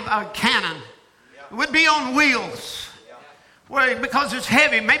cannon. It would be on wheels, because it's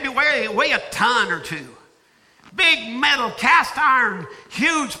heavy, maybe weigh a ton or two. Big metal, cast iron,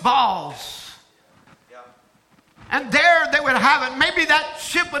 huge balls. And there they would have it. Maybe that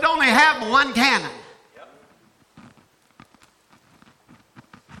ship would only have one cannon.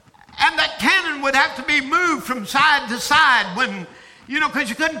 And that cannon would have to be moved from side to side when, because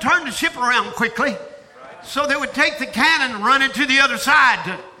you couldn't turn the ship around quickly. So they would take the cannon and run it to the other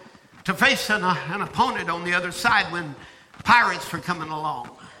side to face an opponent on the other side when pirates were coming along.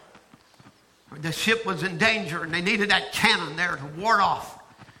 The ship was in danger and they needed that cannon there to ward off,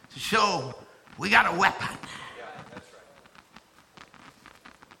 to show we got a weapon.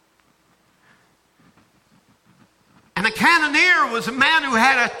 And a cannoneer was a man who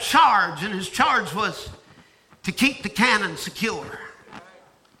had a charge, and his charge was to keep the cannon secure.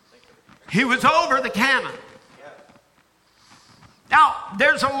 He was over the cannon. Now,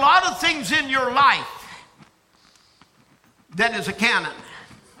 there's a lot of things in your life that is a cannon.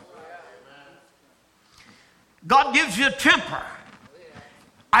 God gives you a temper.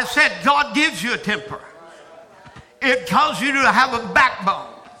 I said God gives you a temper. It calls you to have a backbone.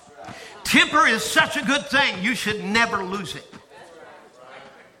 Temper is such a good thing. You should never lose it.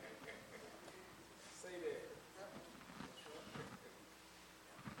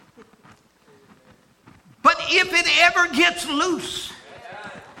 But if it ever gets loose,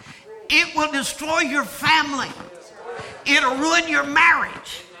 it will destroy your family. It'll ruin your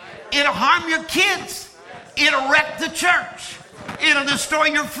marriage. It'll harm your kids. It'll wreck the church. It'll destroy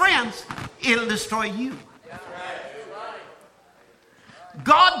your friends. It'll destroy you.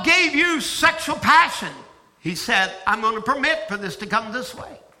 God gave you sexual passion. He said, I'm going to permit for this to come this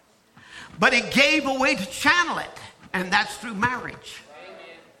way. But he gave a way to channel it, and that's through marriage.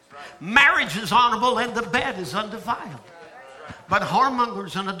 Marriage is honorable and the bed is undefiled. But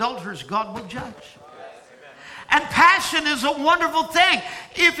whoremongers and adulterers God will judge. And passion is a wonderful thing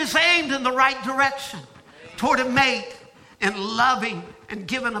if it's aimed in the right direction toward a mate and loving and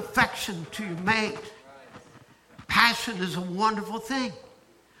giving affection to your mate. Passion is a wonderful thing.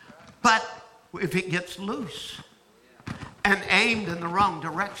 But if it gets loose and aimed in the wrong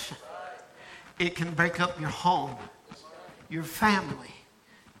direction, it can break up your home, your family,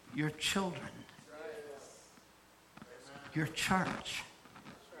 your children, your church.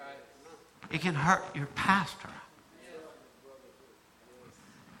 It can hurt your pastor.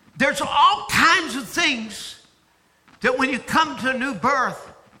 There's all kinds of things that when you come to a new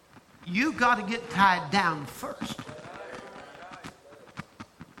birth, you got to get tied down first.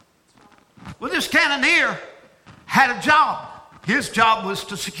 Well, this cannoneer had a job. His job was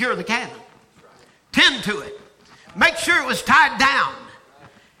to secure the cannon, tend to it, make sure it was tied down.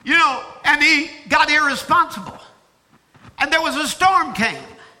 And he got irresponsible. And there was a storm came.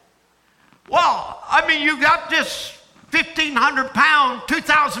 Well, you got this 1,500-pound,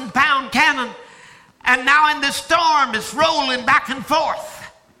 2,000-pound cannon, and now in this storm it's rolling back and forth.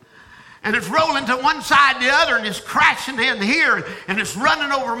 And it's rolling to one side and the other, and it's crashing in here, and it's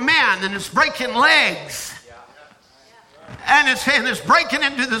running over men, and it's breaking legs. And it's breaking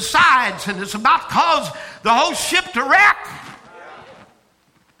into the sides, and it's about to cause the whole ship to wreck.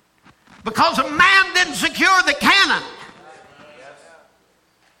 Because a man didn't secure the cannon.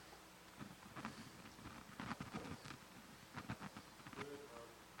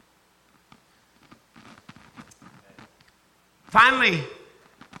 Finally,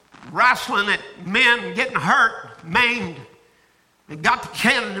 wrestling at men getting hurt, maimed. They got the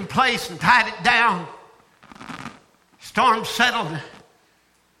cannon in place and tied it down. Storm settled.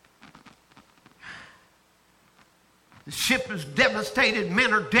 The ship is devastated.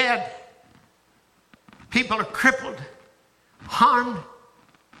 Men are dead. People are crippled, harmed.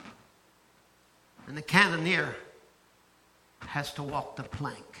 And the cannoneer has to walk the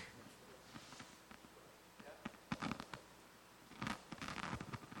plank.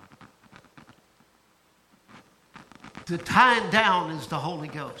 The tying down is the Holy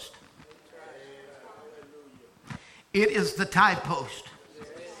Ghost. It is the tie post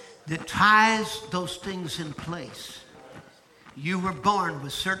that ties those things in place. You were born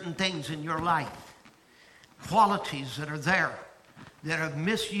with certain things in your life, qualities that are there, that have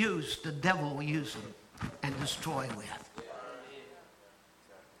misused, the devil will use them and destroy with.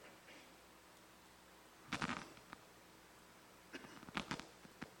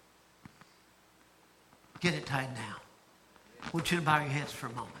 Get it tied down. I want you to bow your heads for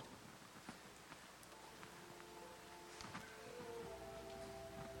a moment.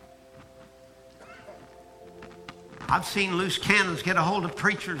 I've seen loose cannons get a hold of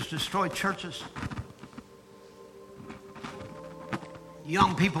preachers, destroy churches.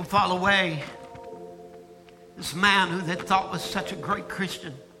 Young people fall away. This man who they thought was such a great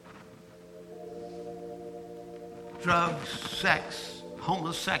Christian. Drugs, sex,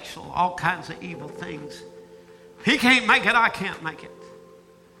 homosexual, all kinds of evil things. He can't make it, I can't make it.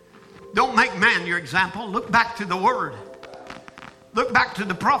 Don't make man your example. Look back to the Word. Look back to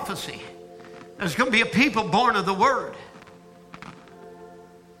the prophecy. There's going to be a people born of the Word.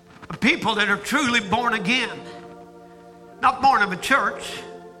 A people that are truly born again. Not born of a church,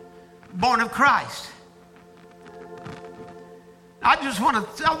 born of Christ. I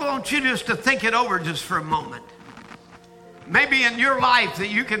want you just to think it over just for a moment. Maybe in your life that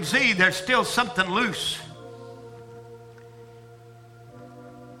you can see there's still something loose.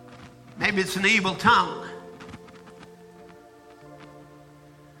 Maybe it's an evil tongue.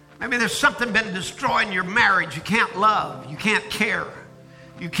 Maybe there's something been destroying your marriage. You can't love. You can't care.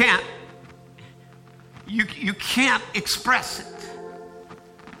 You can't express it.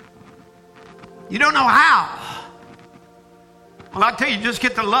 You don't know how. Well, I tell you, just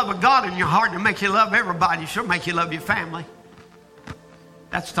get the love of God in your heart and make you love everybody. Sure make you love your family.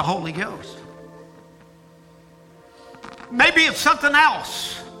 That's the Holy Ghost. Maybe it's something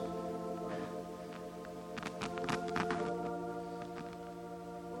else.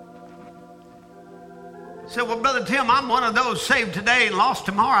 Say, well, Brother Tim, I'm one of those saved today and lost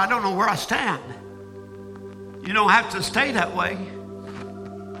tomorrow. I don't know where I stand. You don't have to stay that way.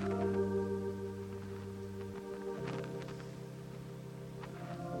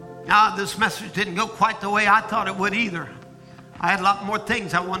 Now, this message didn't go quite the way I thought it would either. I had a lot more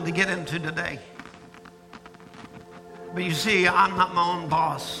things I wanted to get into today. But you see, I'm not my own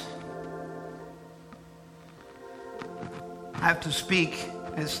boss. I have to speak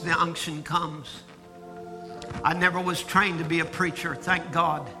as the unction comes. I never was trained to be a preacher, thank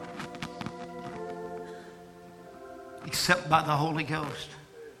God, except by the Holy Ghost.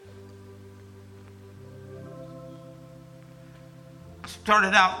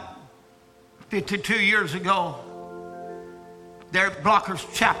 Started out 52 years ago there at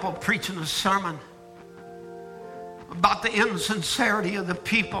Blockers Chapel preaching a sermon about the insincerity of the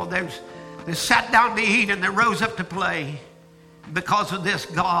people. They sat down to eat and they rose up to play. Because of this,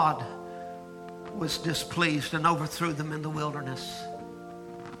 God was displeased and overthrew them in the wilderness.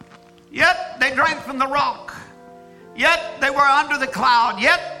 Yet they drank from the rock. Yet they were under the cloud.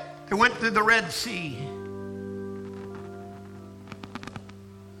 Yet they went through the Red Sea.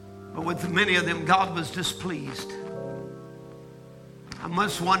 But with many of them, God was displeased. I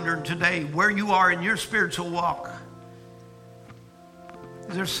must wonder today where you are in your spiritual walk.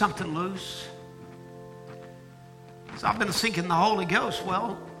 Is there something loose? So I've been seeking the Holy Ghost.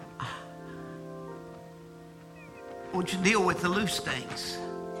 Well, won't you deal with the loose things?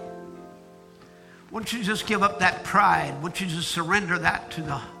 Won't you just give up that pride? Won't you just surrender that to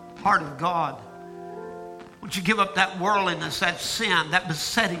the heart of God? Won't you give up that worldliness, that sin, that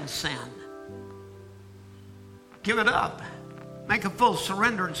besetting sin? Give it up. Make a full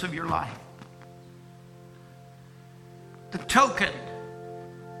surrenderance of your life. The token.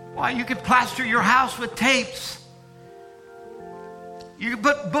 Why, you could plaster your house with tapes. You can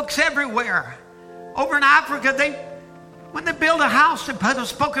put books everywhere. Over in Africa, when they build a house, they put a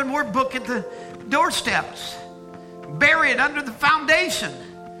spoken word book at the doorsteps. Bury it under the foundation.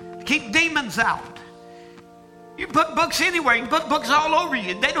 Keep demons out. You put books anywhere. You put books all over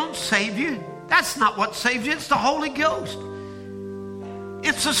you. They don't save you. That's not what saves you. It's the Holy Ghost.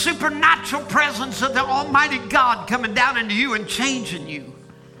 It's the supernatural presence of the Almighty God coming down into you and changing you.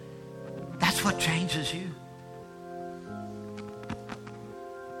 That's what changes you.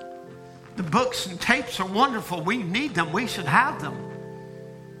 The books and tapes are wonderful. We need them. We should have them.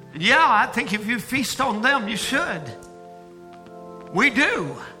 Yeah, I think if you feast on them, you should. We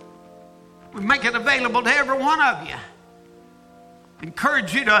do. We make it available to every one of you.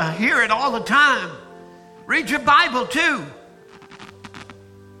 Encourage you to hear it all the time. Read your Bible too.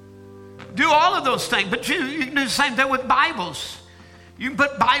 Do all of those things. But you can do the same thing with Bibles. You can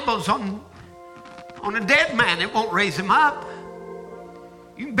put Bibles on a dead man. It won't raise him up.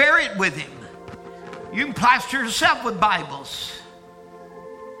 You can bury it with him. You can plaster yourself with Bibles.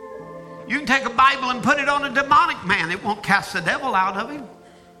 You can take a Bible and put it on a demonic man. It won't cast the devil out of him.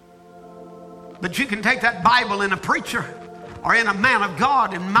 But you can take that Bible in a preacher or in a man of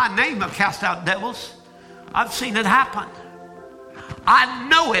God. In my name have cast out devils. I've seen it happen. I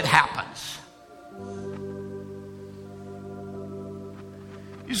know it happens.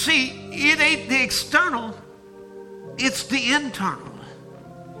 You see, it ain't the external, it's the internal.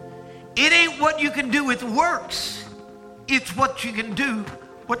 It ain't what you can do with works. It's what you can do,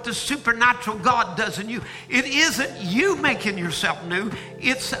 what the supernatural God does in you. It isn't you making yourself new.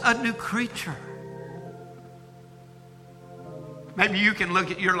 It's a new creature. Maybe you can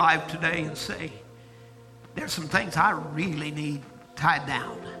look at your life today and say, there's some things I really need tied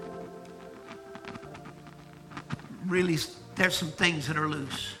down. Really, there's some things that are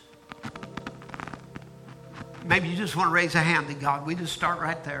loose. Maybe you just want to raise a hand to God. We just start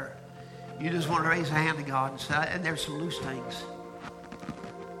right there. You just want to raise a hand to God and say, and there's some loose things.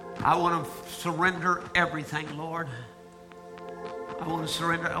 I want to surrender everything, Lord. I want to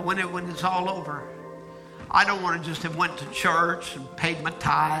surrender when it's all over. I don't want to just have went to church and paid my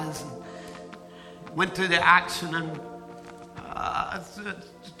tithes and went through the action and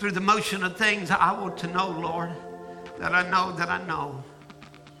through the motion of things. I want to know, Lord, that I know.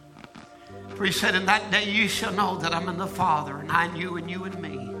 For he said, in that day you shall know that I'm in the Father, and I in you, and you in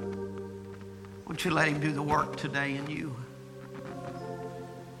me. Won't you let him do the work today in you?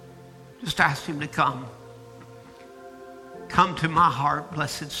 Just ask him to come. Come to my heart,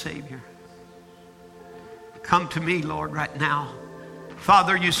 blessed Savior. Come to me, Lord, right now.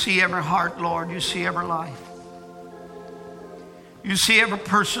 Father, you see every heart, Lord. You see every life. You see every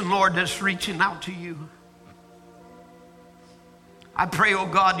person, Lord, that's reaching out to you. I pray, oh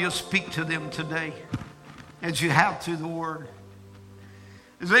God, you'll speak to them today as you have through the word.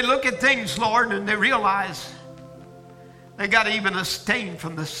 As they look at things, Lord, and they realize they got even a stain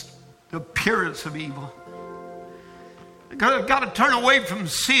from the appearance of evil. They got to turn away from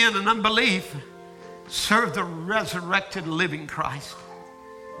sin and unbelief. Serve the resurrected living Christ.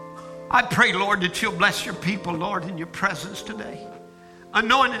 I pray, Lord, that you'll bless your people, Lord, in your presence today.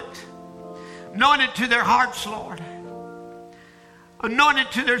 Anoint it. Anoint it to their hearts, Lord. Anoint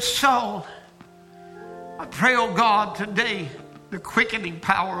it to their soul. I pray, oh God, today the quickening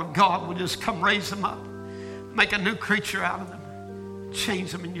power of God will just come raise them up. Make a new creature out of them.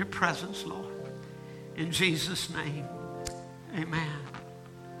 Change them in your presence, Lord. In Jesus' name, amen.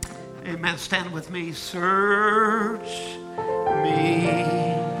 Amen. Stand with me. Search me,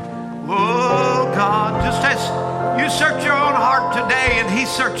 oh God. Just as you search your own heart today and he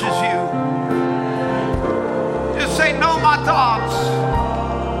searches you. Just say, know my thoughts.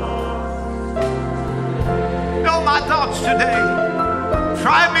 Know my thoughts today.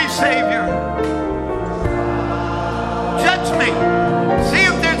 Try me, Savior. Judge me. See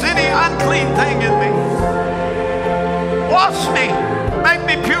if there's any unclean thing in me. Wash me. Make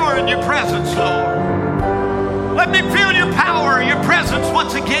me pure in your presence, Lord. Let me feel your power, your presence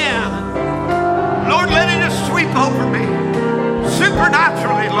once again. Lord, let it just sweep over me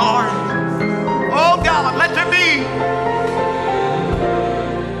supernaturally, Lord. Oh, God, let there be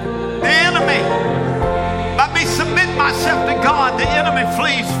the enemy. Let me submit myself to God. The enemy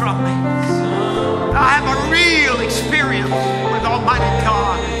flees from me. I have a real experience with Almighty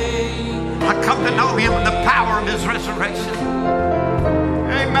God. I come to know him in the power of his resurrection.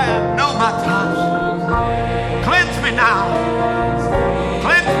 Amen. Know my thoughts. Cleanse me now.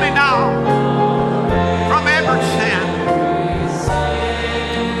 Cleanse me now from every sin.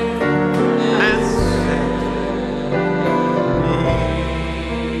 And set me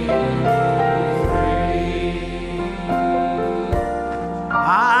free.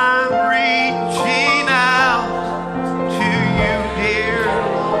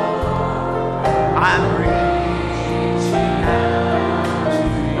 I'm reaching out to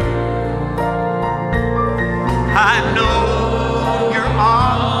you. I know your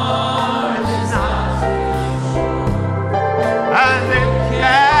arm is not and it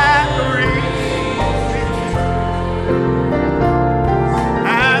can't reach me too.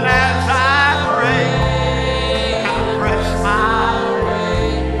 And as I pray and press my way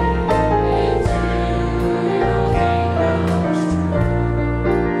into your kingdom's truth,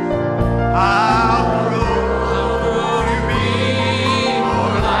 I'll grow to be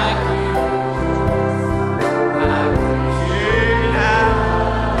more like you. I'm reaching out.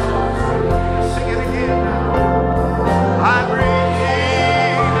 Sing it again now. I'm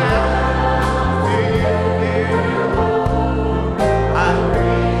reaching out to you, dear Lord. I'm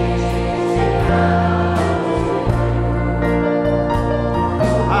reaching out.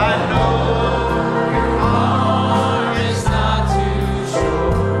 I know your arm is not too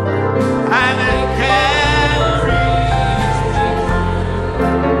short, and it can't reach me through.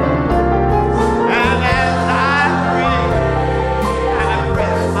 And as I pray and I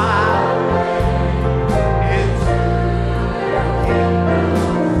press my way into your kingdom,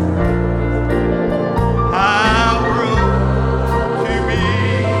 I'll grow to be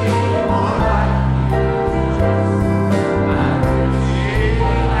more like you. I'm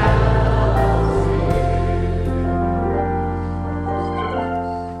reaching out to you.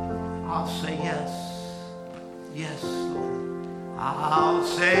 I'll say yes. Yes, Lord. I'll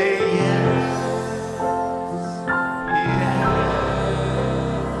say